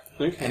water.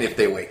 Okay. And if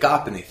they wake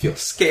up and they feel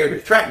scared or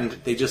threatened,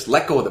 they just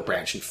let go of the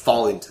branch and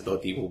fall into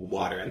the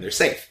water, and they're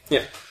safe.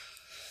 Yeah.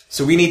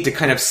 So we need to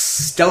kind of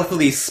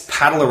stealthily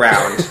paddle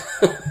around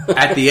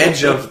at the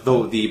edge of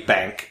the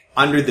bank,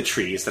 under the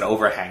trees that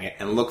overhang it,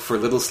 and look for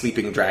little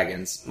sleeping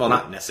dragons. Well,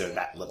 not necessarily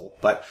that little,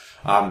 but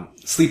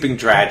sleeping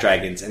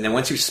dragons. And then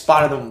once you've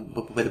spotted them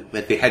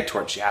with the head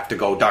torch, you have to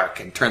go dark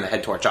and turn the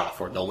head torch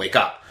off, or they'll wake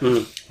up.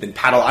 Then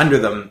paddle under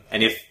them,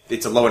 and if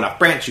it's a low enough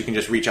branch, you can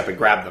just reach up and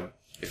grab them.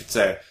 If it's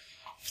a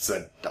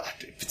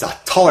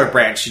taller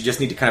branch, you just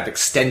need to kind of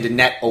extend a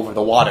net over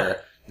the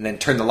water, and then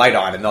turn the light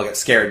on, and they'll get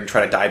scared and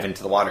try to dive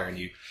into the water, and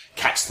you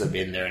catch them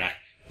in there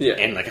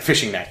in like a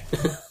fishing net.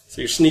 So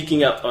you're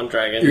sneaking up on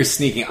dragons. You're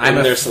sneaking. In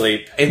their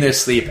sleep,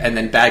 and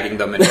then bagging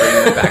them and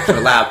bringing them back to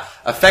the lab.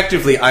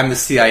 Effectively, I'm the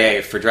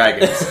CIA for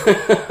dragons.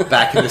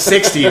 Back in the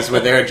 60s, where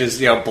they would just,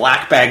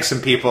 black bag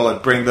some people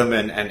and bring them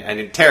and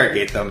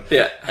interrogate them.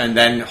 Yeah. And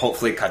then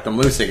hopefully cut them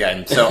loose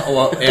again. So,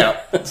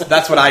 so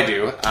that's what I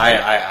do.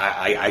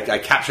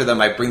 I capture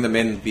them, I bring them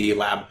in the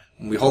lab,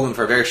 we hold them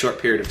for a very short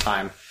period of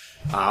time,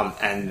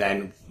 and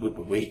then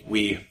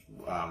we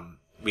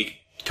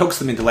coax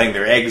them into laying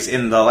their eggs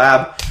in the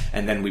lab,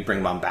 and then we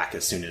bring them back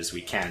as soon as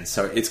we can.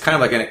 So it's kind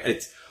of like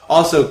it's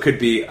also could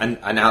be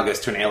analogous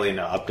to an alien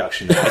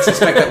abduction. I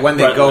suspect that when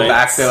they go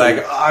back, they're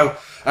like, oh,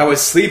 I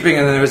was sleeping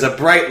and then there was a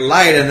bright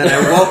light, and then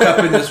I woke up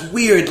in this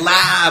weird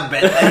lab,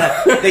 and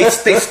then they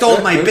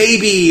stole my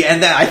baby,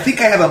 and then I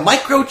think I have a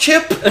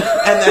microchip,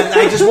 and then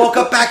I just woke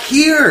up back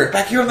here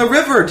on the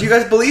river. Do you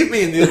guys believe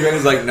me? And the other guy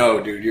was like,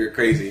 no, dude, you're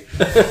crazy.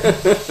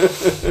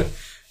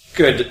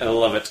 Good, I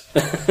love it.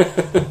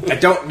 I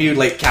don't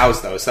mutilate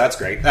cows though, so that's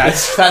great.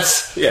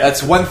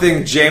 That's one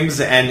thing James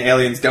and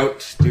aliens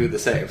don't do the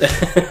same.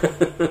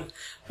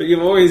 But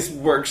you've always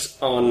worked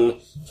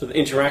on sort of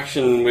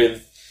interaction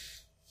with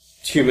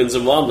humans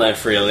and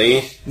wildlife,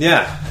 really.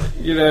 Yeah.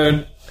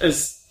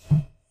 As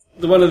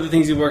one of the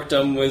things you worked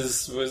on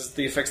was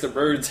the effects that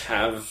birds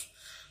have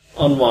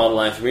on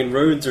wildlife. I mean,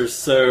 roads are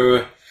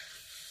so,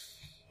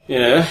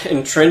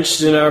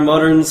 entrenched in our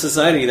modern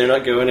society. They're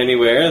not going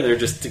anywhere. They're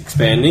just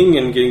expanding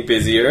and getting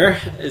busier.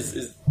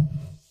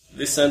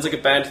 This sounds like a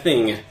bad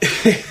thing.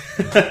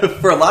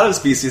 For a lot of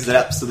species, it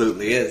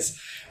absolutely is.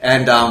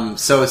 And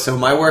so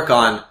my work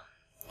on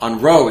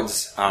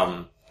roads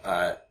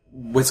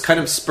was kind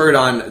of spurred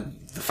on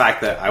the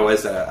fact that I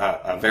was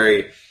a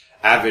very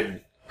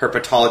avid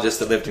herpetologist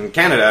that lived in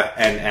Canada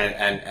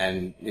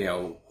and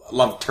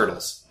loved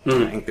turtles.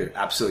 I think they're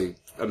absolutely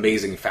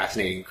amazing,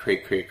 fascinating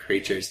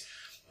creatures.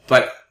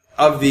 But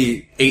of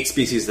the 8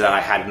 species that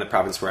I had in the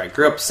province where I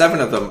grew up, 7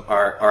 of them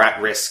are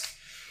at risk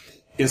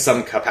in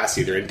some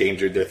capacity. They're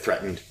endangered, they're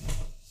threatened.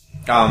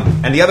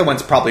 And the other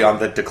one's probably on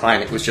the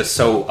decline. It was just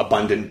so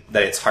abundant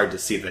that it's hard to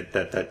see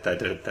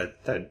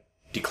the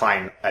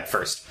decline at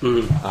first.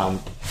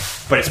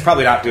 But it's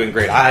probably not doing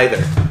great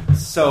either.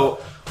 So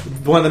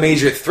one of the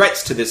major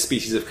threats to this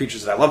species of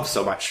creatures that I loved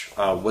so much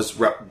was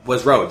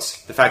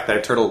roads. The fact that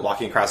a turtle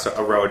walking across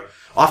a road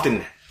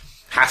often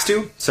has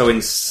to. So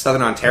in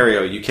southern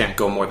Ontario, you can't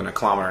go more than 1.5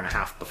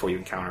 kilometers before you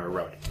encounter a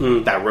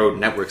road. That road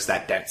network's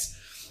that dense.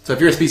 So if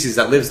you're a species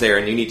that lives there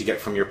and you need to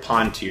get from your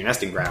pond to your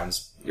nesting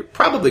grounds, you're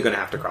probably going to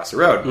have to cross a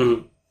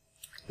road.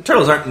 The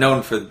turtles aren't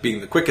known for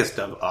being the quickest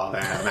of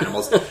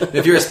animals.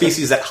 If you're a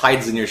species that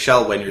hides in your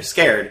shell when you're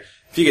scared,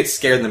 if you get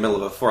scared in the middle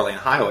of a 4-lane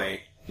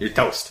highway, you're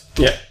toast.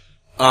 Yeah.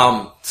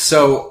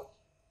 So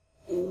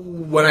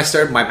when I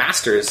started my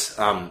master's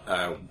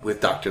with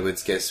Dr.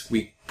 Litzkis,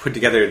 we put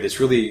together this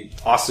really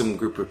awesome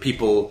group of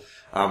people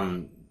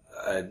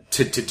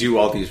to do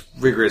all these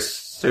rigorous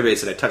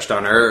surveys that I touched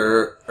on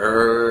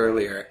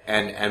earlier,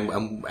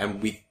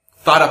 and we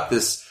thought up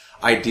this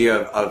idea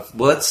of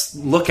let's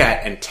look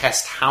at and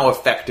test how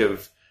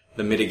effective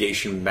the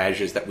mitigation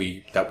measures that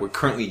we're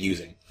currently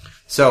using.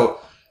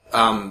 So,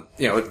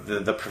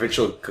 the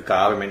provincial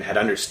government had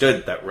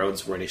understood that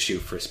roads were an issue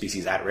for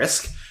species at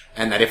risk,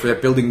 and that if they're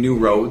building new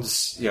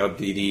roads,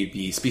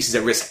 the Species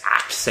at Risk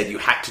Act said you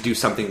had to do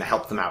something to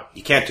help them out.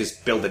 You can't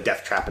just build a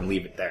death trap and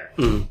leave it there.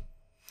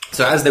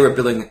 So as they were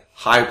building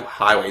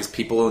highways,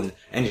 people and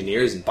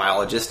engineers and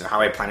biologists and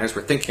highway planners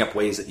were thinking up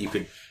ways that you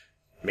could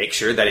make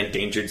sure that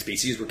endangered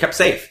species were kept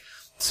safe.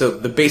 So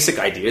the basic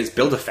idea is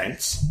build a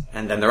fence,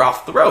 and then they're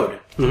off the road.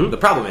 The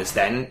problem is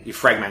then you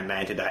fragment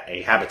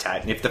a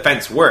habitat, and if the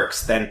fence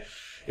works, then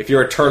if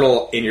you're a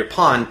turtle in your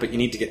pond, but you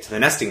need to get to the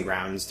nesting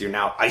grounds, you're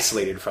now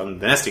isolated from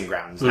the nesting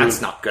grounds, and that's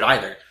not good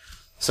either.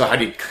 So how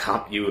do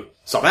you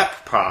solve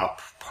that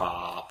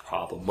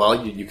problem?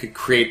 Well, you could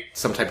create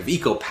some type of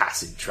eco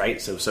passage,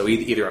 right? So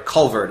either a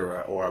culvert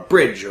or a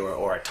bridge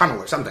or a tunnel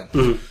or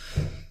something.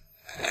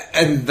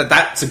 And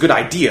that's a good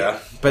idea,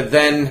 but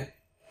then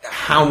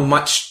how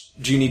much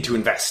do you need to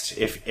invest?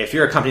 If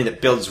you're a company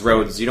that builds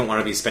roads, you don't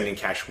want to be spending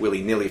cash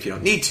willy-nilly if you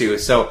don't need to.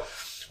 So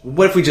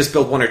what if we just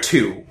build 1 or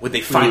 2? Would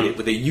they find it?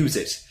 Would they use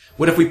it?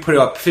 What if we put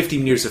up 50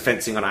 meters of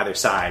fencing on either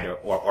side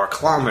or a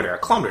kilometer? A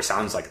kilometer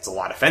sounds like it's a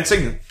lot of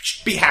fencing.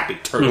 Be happy,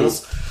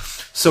 turtles.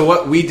 So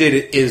what we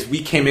did is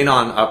we came in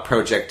on a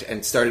project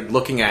and started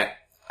looking at,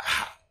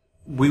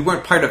 we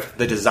weren't part of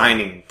the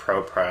designing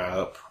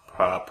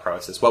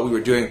process. What we were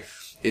doing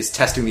is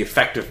testing the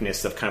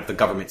effectiveness of kind of the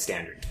government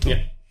standard.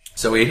 Yeah.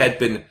 So it had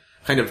been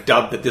kind of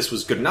dubbed that this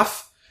was good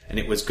enough, and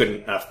it was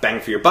good enough bang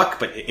for your buck,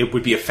 but it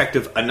would be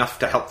effective enough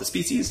to help the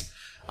species.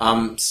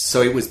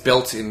 So it was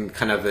built in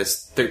kind of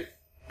this,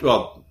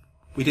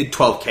 we did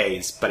 12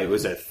 Ks, but it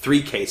was a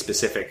 3K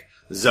specific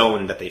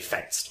zone that they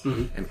fenced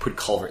and put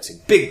culverts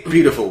in. Big,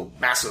 beautiful,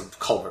 massive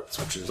culverts,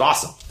 which was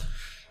awesome.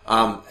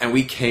 And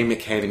we came in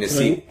to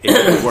see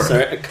if it would work.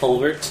 Sorry, a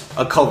culvert?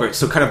 A culvert.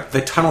 So kind of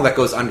the tunnel that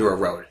goes under a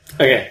road.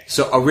 Okay.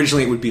 So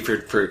originally it would be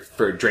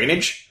for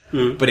drainage,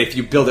 but if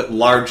you build it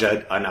large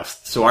enough,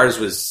 so ours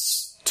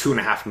was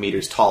 2.5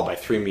 meters tall by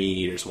 3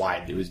 meters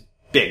wide. It was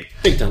big.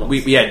 Big tunnel.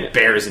 We had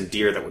bears and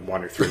deer that would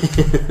wander through.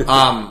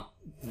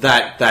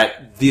 That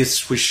it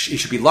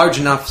should be large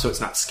enough so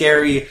it's not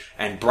scary,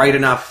 and bright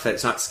enough that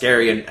it's not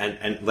scary,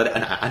 and let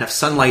enough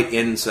sunlight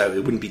in so that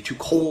it wouldn't be too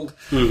cold,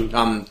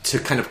 to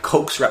kind of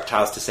coax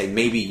reptiles to say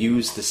maybe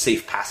use the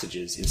safe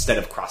passages instead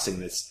of crossing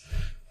this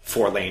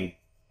 4-lane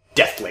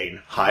death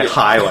lane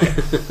highway.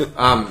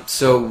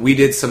 So we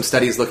did some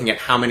studies looking at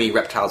how many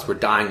reptiles were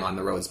dying on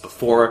the roads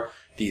before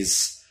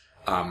these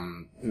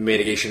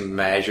mitigation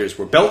measures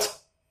were built,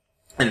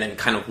 and then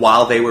kind of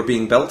while they were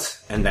being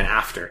built, and then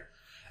after.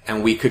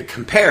 And we could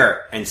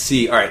compare and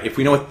see, all right, if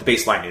we know what the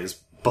baseline is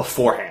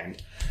beforehand,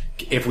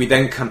 if we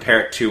then compare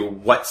it to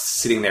what's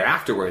sitting there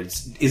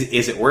afterwards,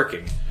 is it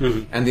working?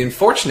 And the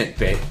unfortunate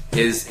bit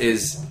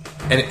is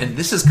and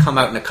this has come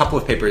out in a couple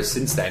of papers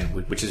since then,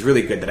 which is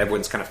really good that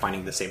everyone's kind of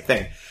finding the same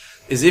thing,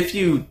 is if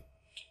you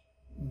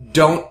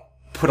don't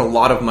put a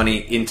lot of money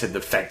into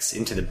the fence,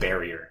 into the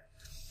barrier,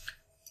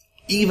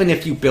 even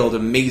if you build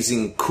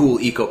amazing, cool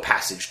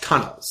eco-passage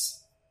tunnels,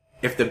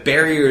 if the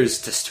barriers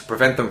to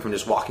prevent them from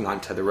just walking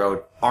onto the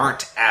road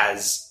aren't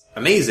as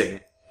amazing,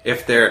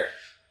 if they're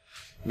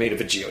made of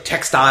a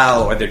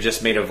geotextile or they're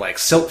just made of like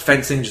silk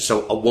fencing, just a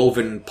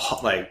woven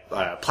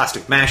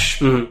plastic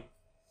mesh,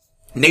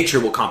 nature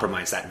will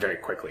compromise that very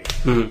quickly.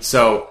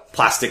 So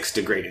plastics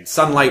degrade in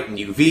sunlight and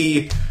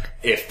UV.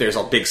 If there's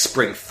a big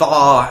spring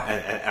thaw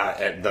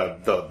and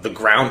the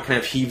ground kind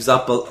of heaves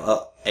up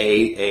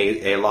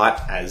a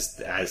lot as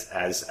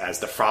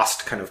the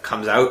frost kind of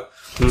comes out.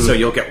 So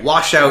you'll get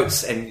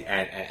washouts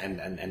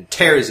and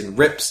tears and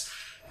rips.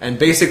 And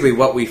basically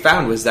what we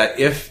found was that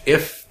if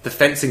the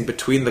fencing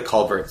between the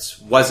culverts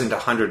wasn't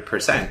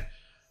 100%,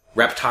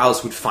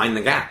 reptiles would find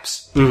the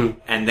gaps.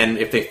 And then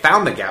if they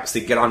found the gaps,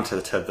 they'd get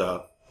onto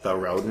the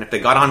road. And if they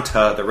got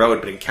onto the road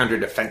but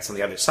encountered a fence on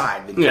the other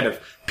side, they'd kind of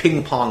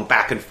ping-pong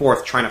back and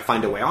forth trying to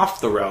find a way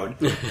off the road,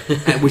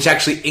 which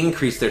actually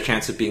increased their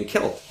chance of being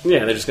killed.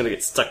 Yeah, they're just going to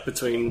get stuck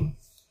between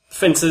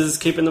fences,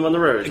 keeping them on the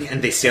road.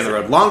 And they stay on the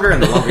road longer,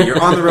 and the longer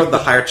you're on the road, the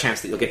higher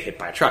chance that you'll get hit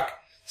by a truck.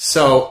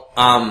 So,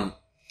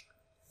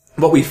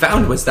 what we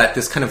found was that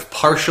this kind of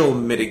partial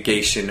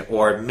mitigation,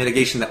 or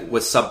mitigation that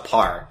was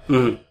subpar,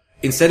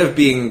 instead of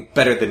being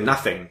better than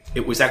nothing,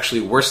 it was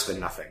actually worse than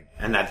nothing.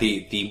 And that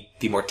the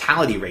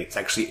mortality rates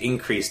actually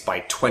increased by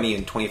 20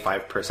 and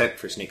 25%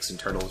 for snakes and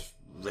turtles,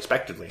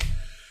 respectively.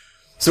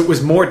 So it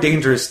was more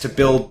dangerous to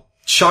build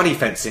shoddy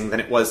fencing than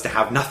it was to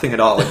have nothing at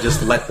all and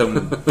just let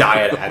them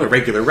die at a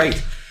regular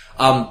rate.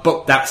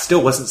 But that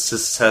still wasn't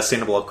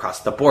sustainable across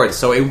the board.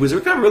 So it was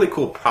a kind of really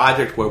cool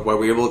project where we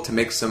were able to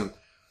make some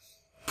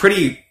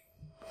pretty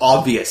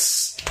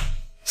obvious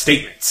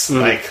statements.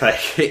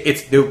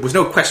 There was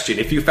no question.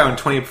 If you found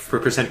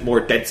 20%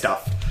 more dead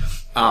stuff,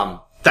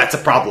 that's a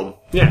problem.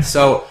 Yeah.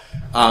 So,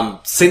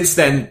 since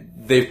then,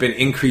 they've been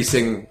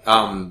increasing,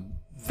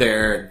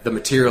 the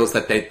materials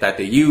that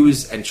they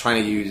use and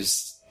trying to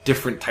use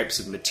different types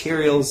of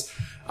materials.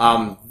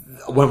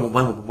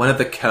 One of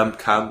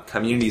the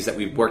communities that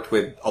we worked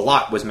with a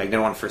lot was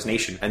Magnetawan First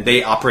Nation, and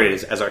they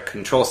operated as our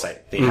control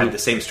site. They had the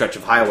same stretch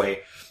of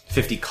highway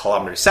 50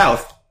 kilometers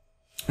south,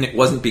 and it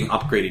wasn't being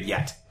upgraded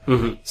yet.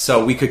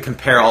 So we could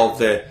compare all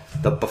the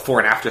before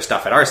and after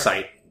stuff at our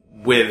site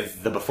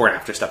with the before and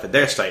after stuff at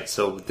their site.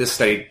 So this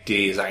study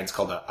design is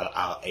called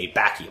a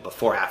BACI, a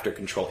before-after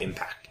control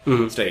impact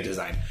study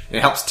design. And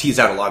it helps tease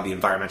out a lot of the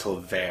environmental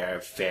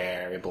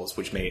variables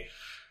which may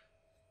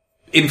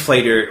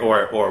inflate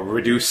or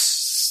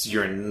reduce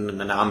your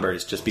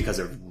numbers just because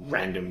of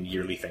random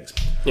yearly things.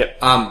 Yep.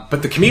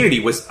 But the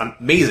community was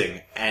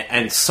amazing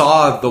and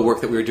saw the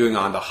work that we were doing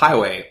on the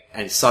highway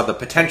and saw the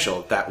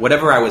potential that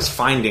whatever I was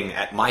finding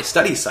at my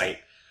study site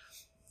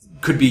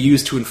could be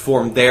used to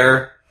inform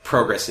their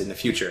progress in the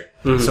future.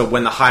 So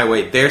when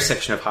their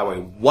section of highway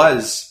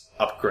was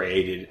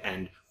upgraded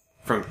and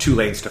from 2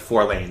 lanes to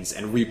 4 lanes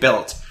and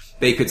rebuilt,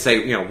 they could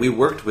say, we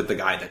worked with the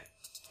guy that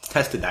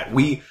tested that.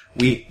 We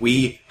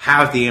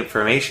have the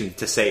information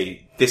to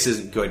say this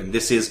isn't good and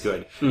this is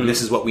good. And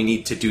this is what we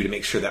need to do to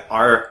make sure that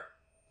our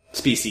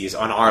species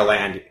on our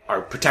land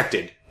are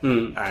protected.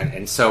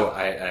 And so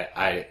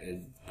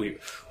we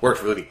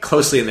worked really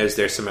closely, and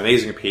there's some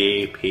amazing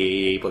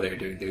people there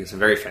doing some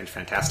very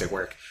fantastic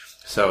work.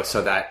 So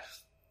that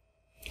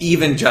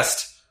even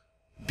just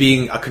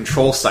being a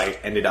control site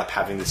ended up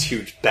having this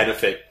huge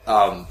benefit,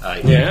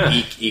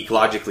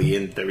 ecologically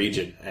in the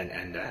region.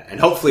 And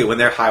hopefully when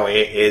their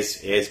highway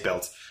is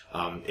built,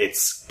 it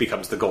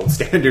becomes the gold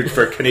standard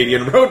for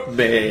Canadian road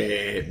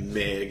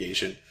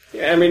mitigation.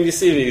 Yeah, I mean, you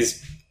see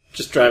these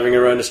just driving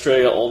around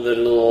Australia, all the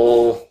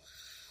little,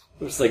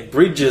 it's like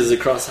bridges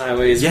across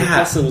highways for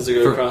possums to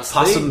go across.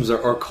 Possums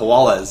or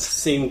koalas.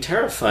 Seem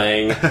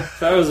terrifying.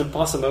 If I was a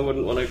possum, I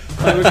wouldn't want to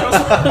climb across.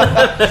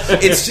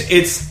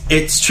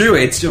 It's true.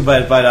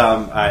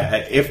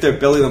 But if they're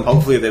building them,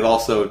 hopefully they've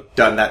also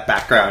done that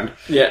background.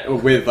 Yeah.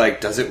 With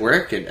does it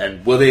work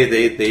and will they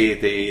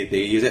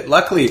use it?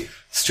 Luckily,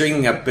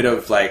 stringing a bit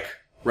of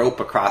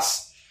rope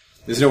across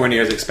is nowhere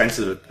near as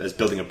expensive as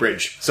building a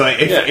bridge. So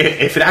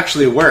if it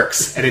actually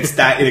works and it's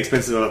that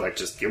inexpensive,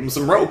 just give them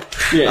some rope.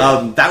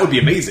 Yeah. That would be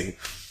amazing.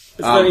 It's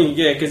funny,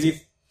 because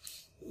if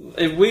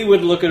we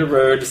would look at a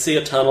road to see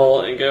a tunnel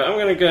and go, I'm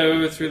going to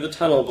go through the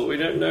tunnel, but we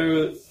don't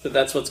know that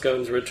that's what's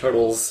going through a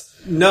turtle's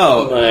mind.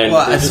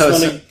 Well, they just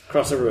want to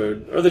cross a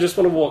road, or they just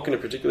want to walk in a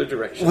particular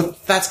direction. Well,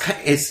 that's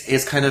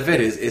kind of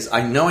it. Is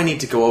I know I need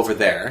to go over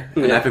there,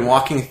 and I've been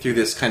walking through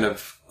this kind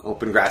of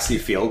open grassy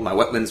field. My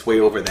wetland's way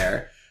over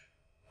there.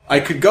 I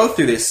could go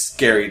through this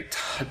scary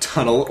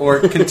tunnel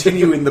or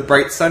continue in the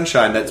bright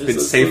sunshine that's been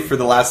safe for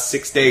the last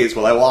 6 days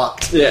while I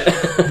walked. Yeah.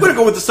 I'm going to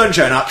go with the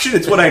sunshine option.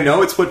 It's what I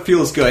know. It's what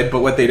feels good. But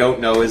what they don't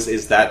know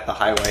is that the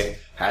highway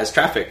has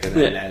traffic.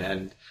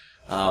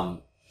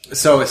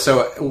 So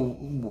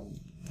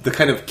the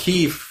kind of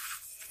key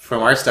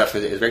from our stuff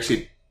is we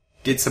actually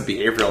did some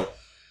behavioral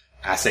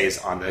assays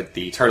on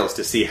the turtles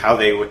to see how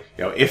they would,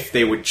 if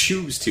they would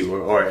choose to,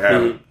 or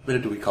what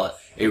do we call it?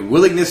 A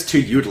willingness to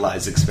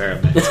utilize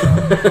experiment.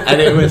 And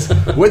it was,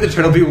 would the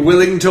turtle be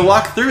willing to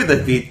walk through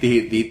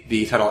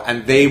the tunnel?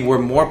 And they were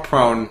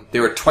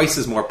twice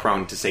as more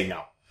prone to say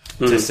no.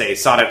 To say,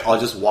 sod it, I'll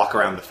just walk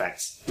around the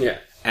fence. Yeah.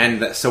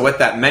 And so what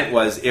that meant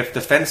was, if the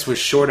fence was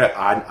short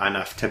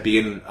enough to be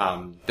in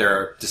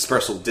their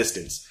dispersal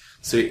distance,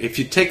 so if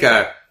you take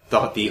their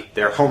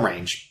home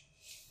range,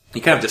 you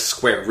kind of just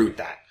square root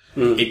that.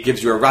 It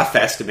gives you a rough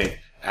estimate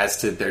as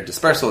to their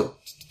dispersal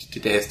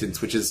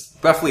distance, which is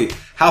roughly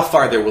how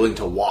far they're willing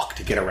to walk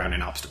to get around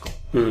an obstacle.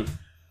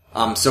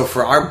 So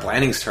for our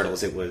Blandings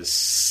turtles, it was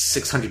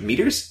 600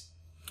 meters.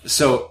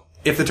 So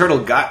if the turtle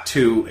got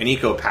to an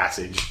eco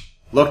passage,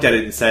 looked at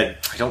it and said,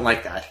 I don't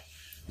like that,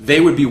 they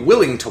would be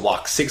willing to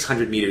walk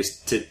 600 meters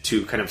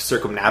to kind of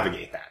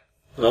circumnavigate that.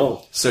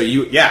 Oh. So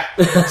you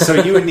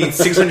would need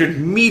 600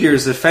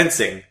 meters of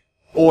fencing,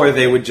 or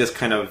they would just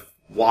kind of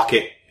walk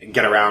it and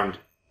get around,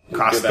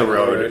 cross the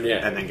road,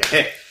 and then get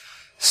hit.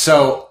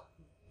 So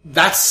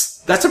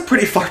that's a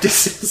pretty far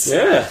distance.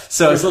 Yeah.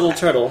 So this little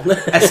turtle.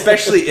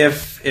 especially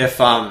if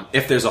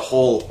there's a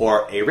hole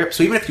or a rip.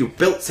 So even if you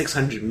built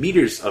 600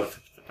 meters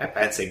of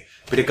fencing,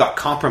 but it got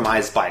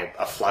compromised by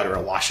a flood or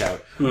a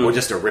washout, or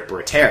just a rip or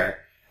a tear,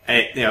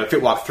 and if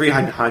it walked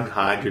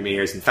 300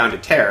 meters and found a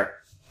tear,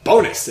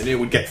 bonus, and it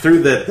would get through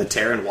the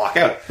tear and walk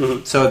out.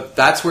 So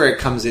that's where it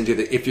comes into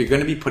if you're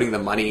going to be putting the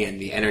money and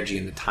the energy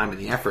and the time and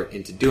the effort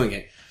into doing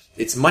it,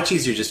 it's much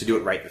easier just to do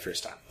it right the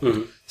first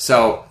time.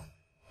 So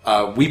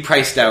we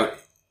priced out,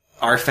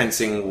 our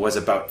fencing was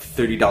about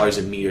 $30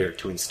 a meter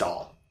to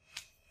install.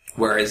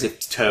 Whereas if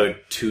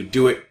to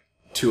do it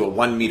to a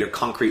 1 meter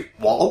concrete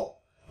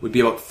wall would be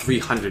about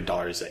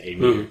 $300 a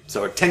meter.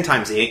 So a 10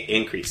 times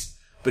increase.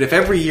 But if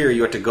every year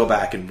you had to go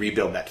back and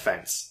rebuild that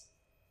fence,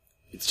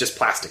 it's just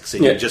plastic, so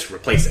you just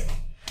replace it.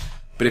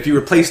 But if you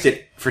replaced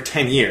it for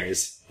 10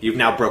 years, you've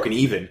now broken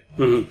even.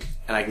 And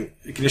I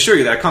can assure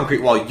you that a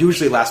concrete wall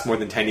usually lasts more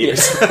than 10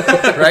 years.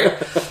 Right?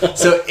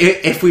 So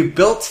if we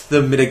built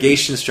the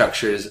mitigation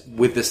structures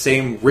with the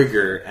same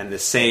rigor and the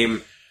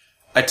same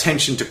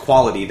attention to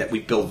quality that we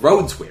build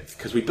roads with,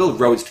 because we build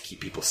roads to keep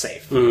people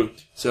safe.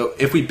 So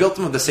if we built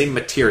them with the same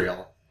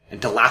material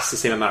and to last the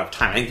same amount of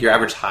time, I think your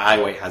average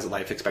highway has a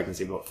life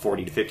expectancy of about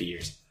 40 to 50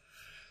 years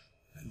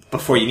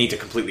before you need to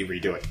completely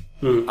redo it.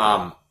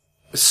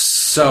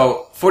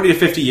 So 40 to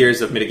 50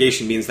 years of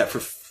mitigation means that for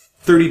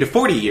 30 to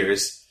 40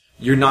 years,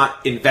 you're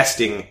not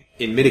investing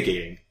in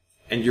mitigating,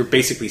 and you're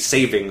basically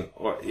saving,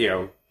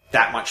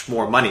 that much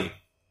more money.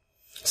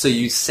 So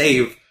you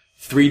save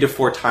 3 to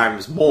 4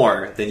 times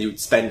more than you'd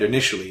spend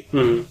initially.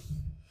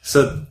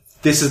 So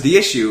this is the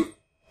issue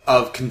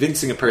of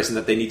convincing a person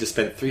that they need to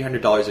spend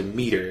 $300 a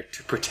meter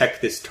to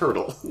protect this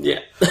turtle. Yeah.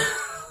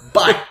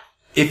 But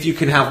if you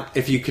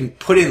can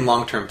put in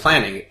long-term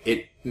planning,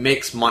 it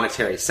makes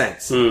monetary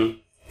sense.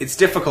 It's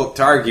difficult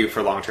to argue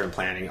for long-term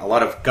planning. A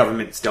lot of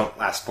governments don't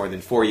last more than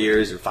 4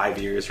 years or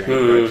 5 years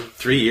or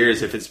 3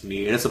 years if it's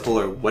municipal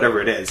or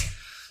whatever it is.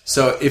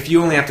 So if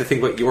you only have to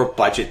think about your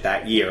budget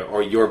that year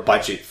or your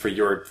budget for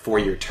your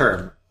 4-year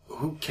term,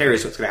 who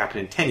cares what's going to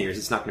happen in 10 years?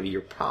 It's not going to be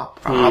your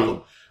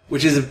problem.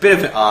 Which is a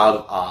bit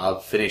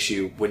of an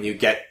issue when you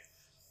get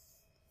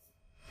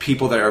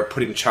people that are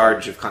put in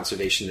charge of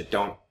conservation that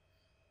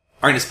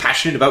aren't as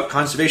passionate about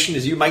conservation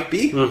as you might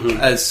be.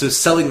 So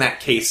selling that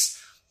case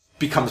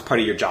becomes part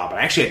of your job. And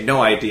I actually had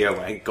no idea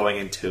when going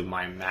into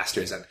my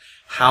master's and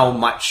how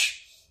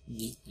much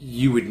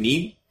you would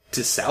need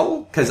to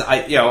sell. Because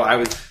I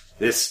was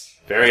this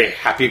very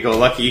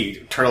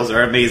happy-go-lucky, turtles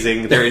are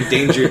amazing, they're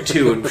endangered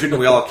too, and shouldn't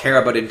we all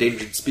care about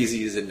endangered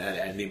species and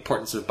the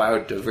importance of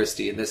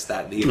biodiversity and this,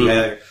 that, and the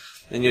other.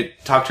 And you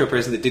talk to a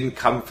person that didn't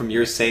come from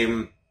your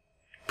same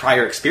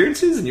prior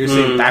experiences and your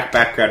same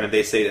background, and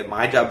they say that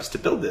my job is to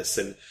build this,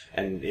 and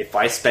if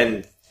I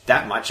spend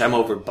that much, I'm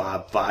over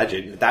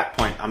budget, and at that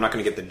point, I'm not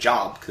going to get the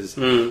job, because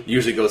it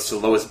usually goes to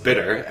the lowest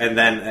bidder, and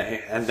then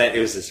it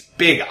was this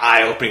big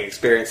eye-opening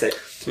experience that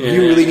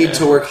you really need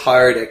to work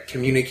hard at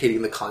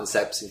communicating the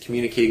concepts and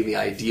communicating the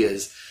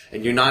ideas,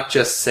 and you're not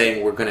just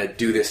saying, we're going to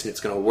do this and it's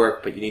going to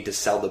work, but you need to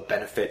sell the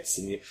benefits,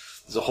 and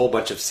there's a whole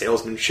bunch of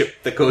salesmanship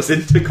that goes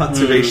into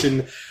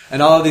conservation,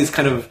 and all of these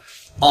kind of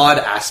odd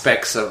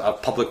aspects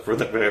of public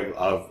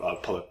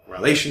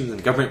relations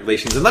and government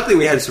relations, and luckily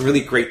we had some really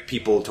great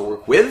people to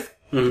work with,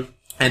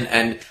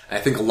 and I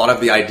think a lot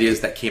of the ideas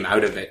that came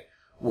out of it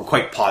were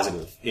quite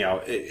positive.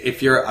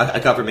 If you're a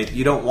government,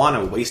 you don't want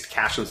to waste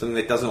cash on something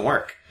that doesn't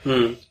work.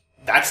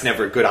 That's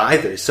never good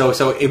either.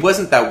 So it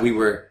wasn't that we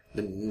were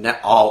the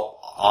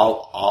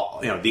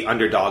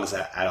underdogs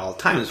at all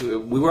times.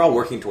 We were all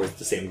working towards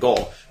the same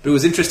goal. But it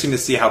was interesting to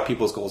see how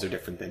people's goals are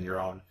different than your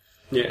own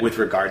with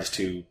regards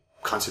to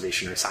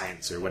conservation or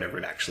science or whatever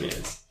it actually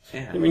is.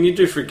 Yeah. I mean, you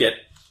do forget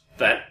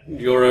that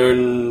your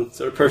own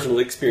sort of personal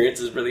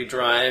experiences really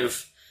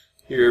drive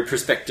your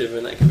perspective,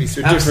 and that can be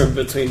so different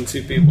between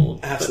two people.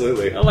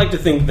 Absolutely. But I like to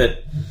think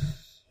that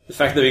the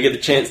fact that we get the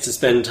chance to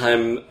spend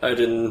time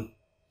out in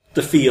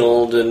the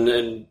field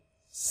and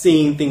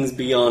seeing things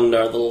beyond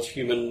our little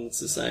human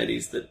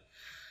societies, that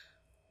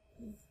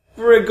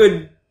we're a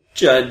good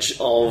judge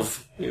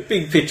of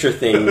big picture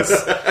things,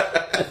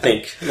 I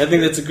think. And I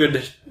think that's a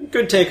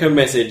good take-home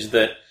message,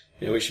 that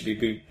we should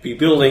be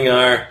building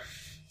our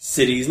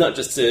cities not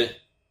just to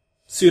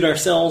suit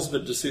ourselves,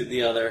 but to suit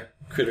the other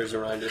critters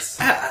around us.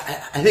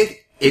 I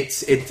think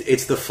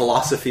it's the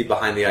philosophy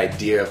behind the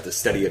idea of the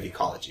study of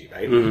ecology,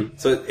 right? Mm-hmm.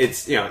 So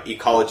it's,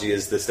 ecology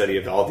is the study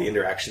of all the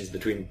interactions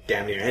between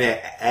damn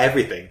near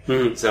everything.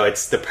 Mm-hmm. So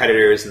it's the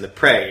predators and the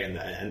prey and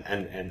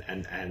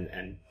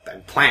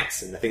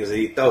plants and the things that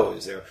eat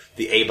those, or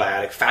the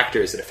abiotic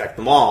factors that affect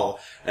them all,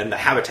 and the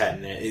habitat,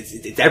 and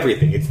it's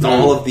everything. It's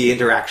all of the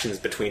interactions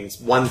between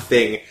one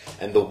thing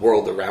and the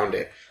world around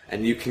it.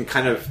 And you can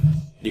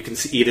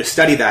either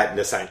study that in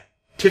a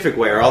scientific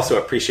way or also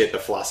appreciate the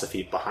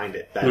philosophy behind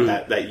it.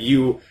 That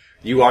you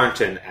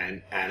aren't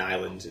an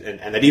island,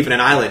 and that even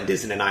an island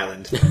isn't an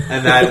island,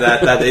 and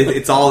that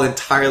it's all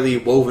entirely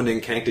woven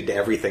and connected to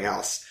everything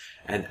else.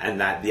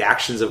 And that the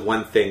actions of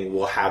one thing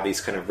will have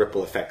these kind of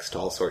ripple effects to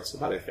all sorts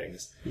of other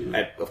things. Mm-hmm.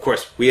 And of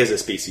course, we as a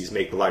species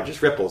make the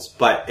largest ripples,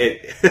 but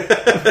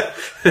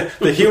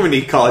the human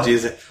ecology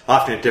is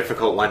often a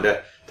difficult one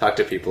to talk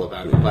to people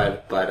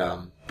about.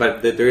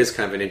 But there is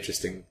kind of an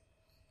interesting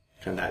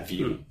kind of that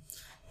view. Mm.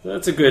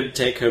 That's a good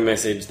take-home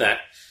message,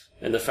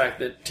 and the fact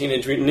that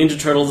Teenage Mutant Ninja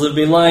Turtles have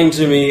been lying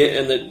to me,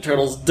 and that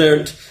turtles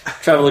don't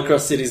travel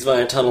across cities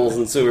via tunnels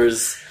and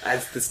sewers.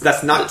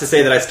 That's not to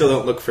say that I still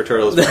don't look for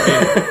turtles in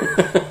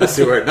a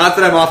sewer. Not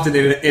that I'm often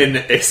in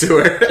a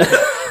sewer.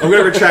 I'm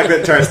going to retract that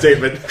entire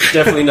statement.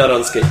 Definitely not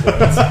on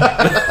skateboards.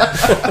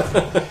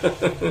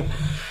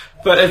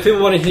 But if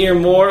people want to hear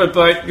more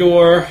about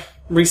your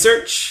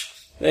research,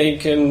 they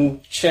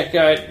can check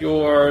out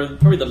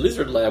probably the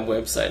Lizard Lab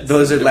website. The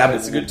Lizard Lab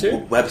is good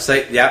too.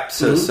 Website, yeah.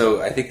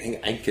 So I think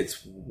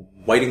it's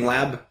Whiting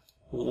Lab.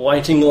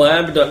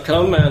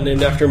 Whitinglab.com,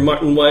 named after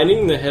Martin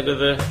Whiting, the head of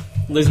the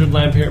Lizard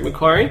Lab here at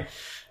Macquarie.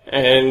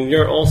 And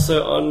you're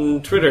also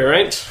on Twitter,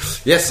 right?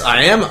 Yes,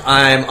 I am.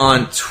 I'm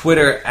on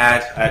Twitter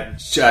at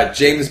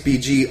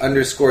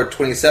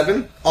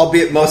JamesBG_27.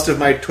 Albeit most of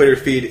my Twitter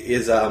feed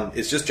is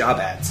just job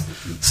ads.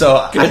 So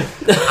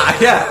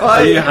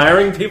Are you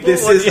hiring people? No.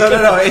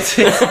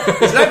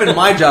 It's not even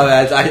my job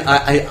ads.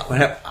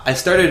 I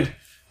started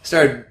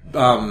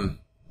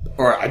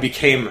or I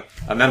became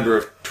a member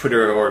of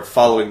Twitter or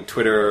following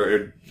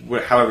Twitter or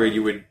however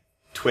you would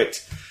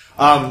twit.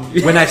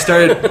 When I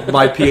started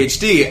my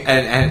PhD,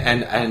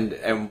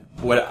 and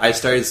what I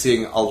started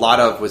seeing a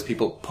lot of was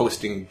people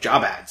posting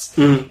job ads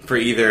for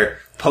either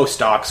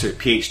postdocs or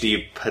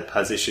PhD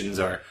positions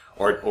or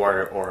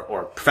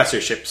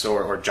professorships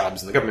or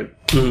jobs in the government.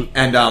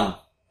 And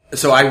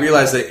so I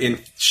realized that in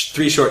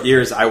 3 short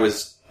years I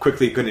was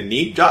quickly going to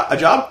need a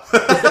job.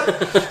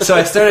 So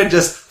I started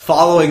just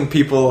following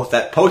people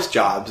that post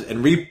jobs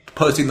and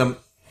reposting them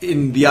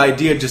in the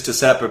idea just to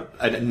set up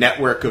a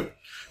network of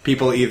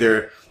people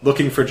either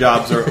looking for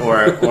jobs or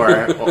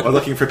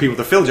looking for people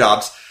to fill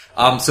jobs.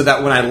 So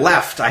that when I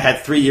left, I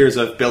had 3 years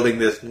of building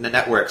this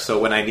network. So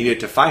when I needed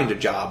to find a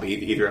job,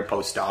 either a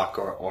postdoc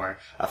or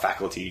a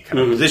faculty kind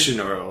of position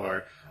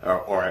or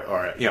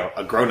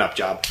a grown-up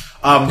job,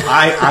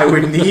 I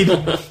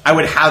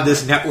would have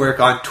this network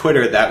on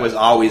Twitter that was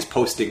always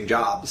posting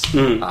jobs.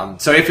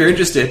 So if you're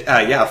interested,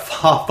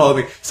 follow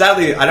me.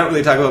 Sadly, I don't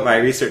really talk about my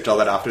research all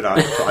that often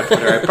on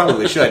Twitter. I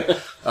probably should.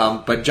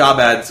 But job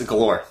ads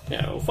galore.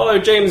 Yeah, well, follow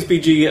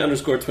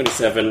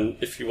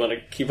JamesBG_27 if you want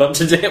to keep up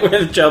to date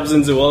with jobs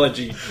in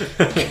zoology.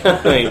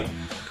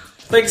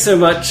 Thanks so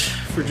much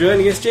for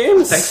joining us,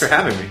 James. Thanks for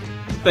having me.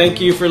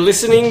 Thank you for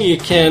listening. You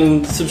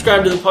can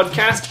subscribe to the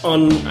podcast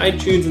on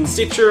iTunes and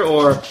Stitcher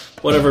or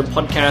whatever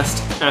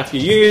podcast app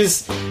you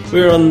use.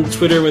 We're on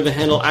Twitter with the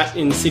handle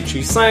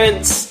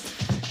 @InSituScience.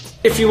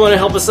 If you want to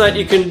help us out,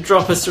 you can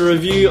drop us a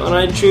review on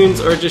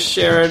iTunes or just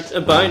share it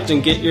about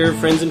and get your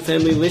friends and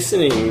family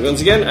listening. Once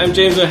again, I'm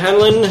James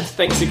O'Hanlon.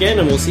 Thanks again,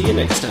 and we'll see you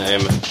next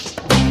time.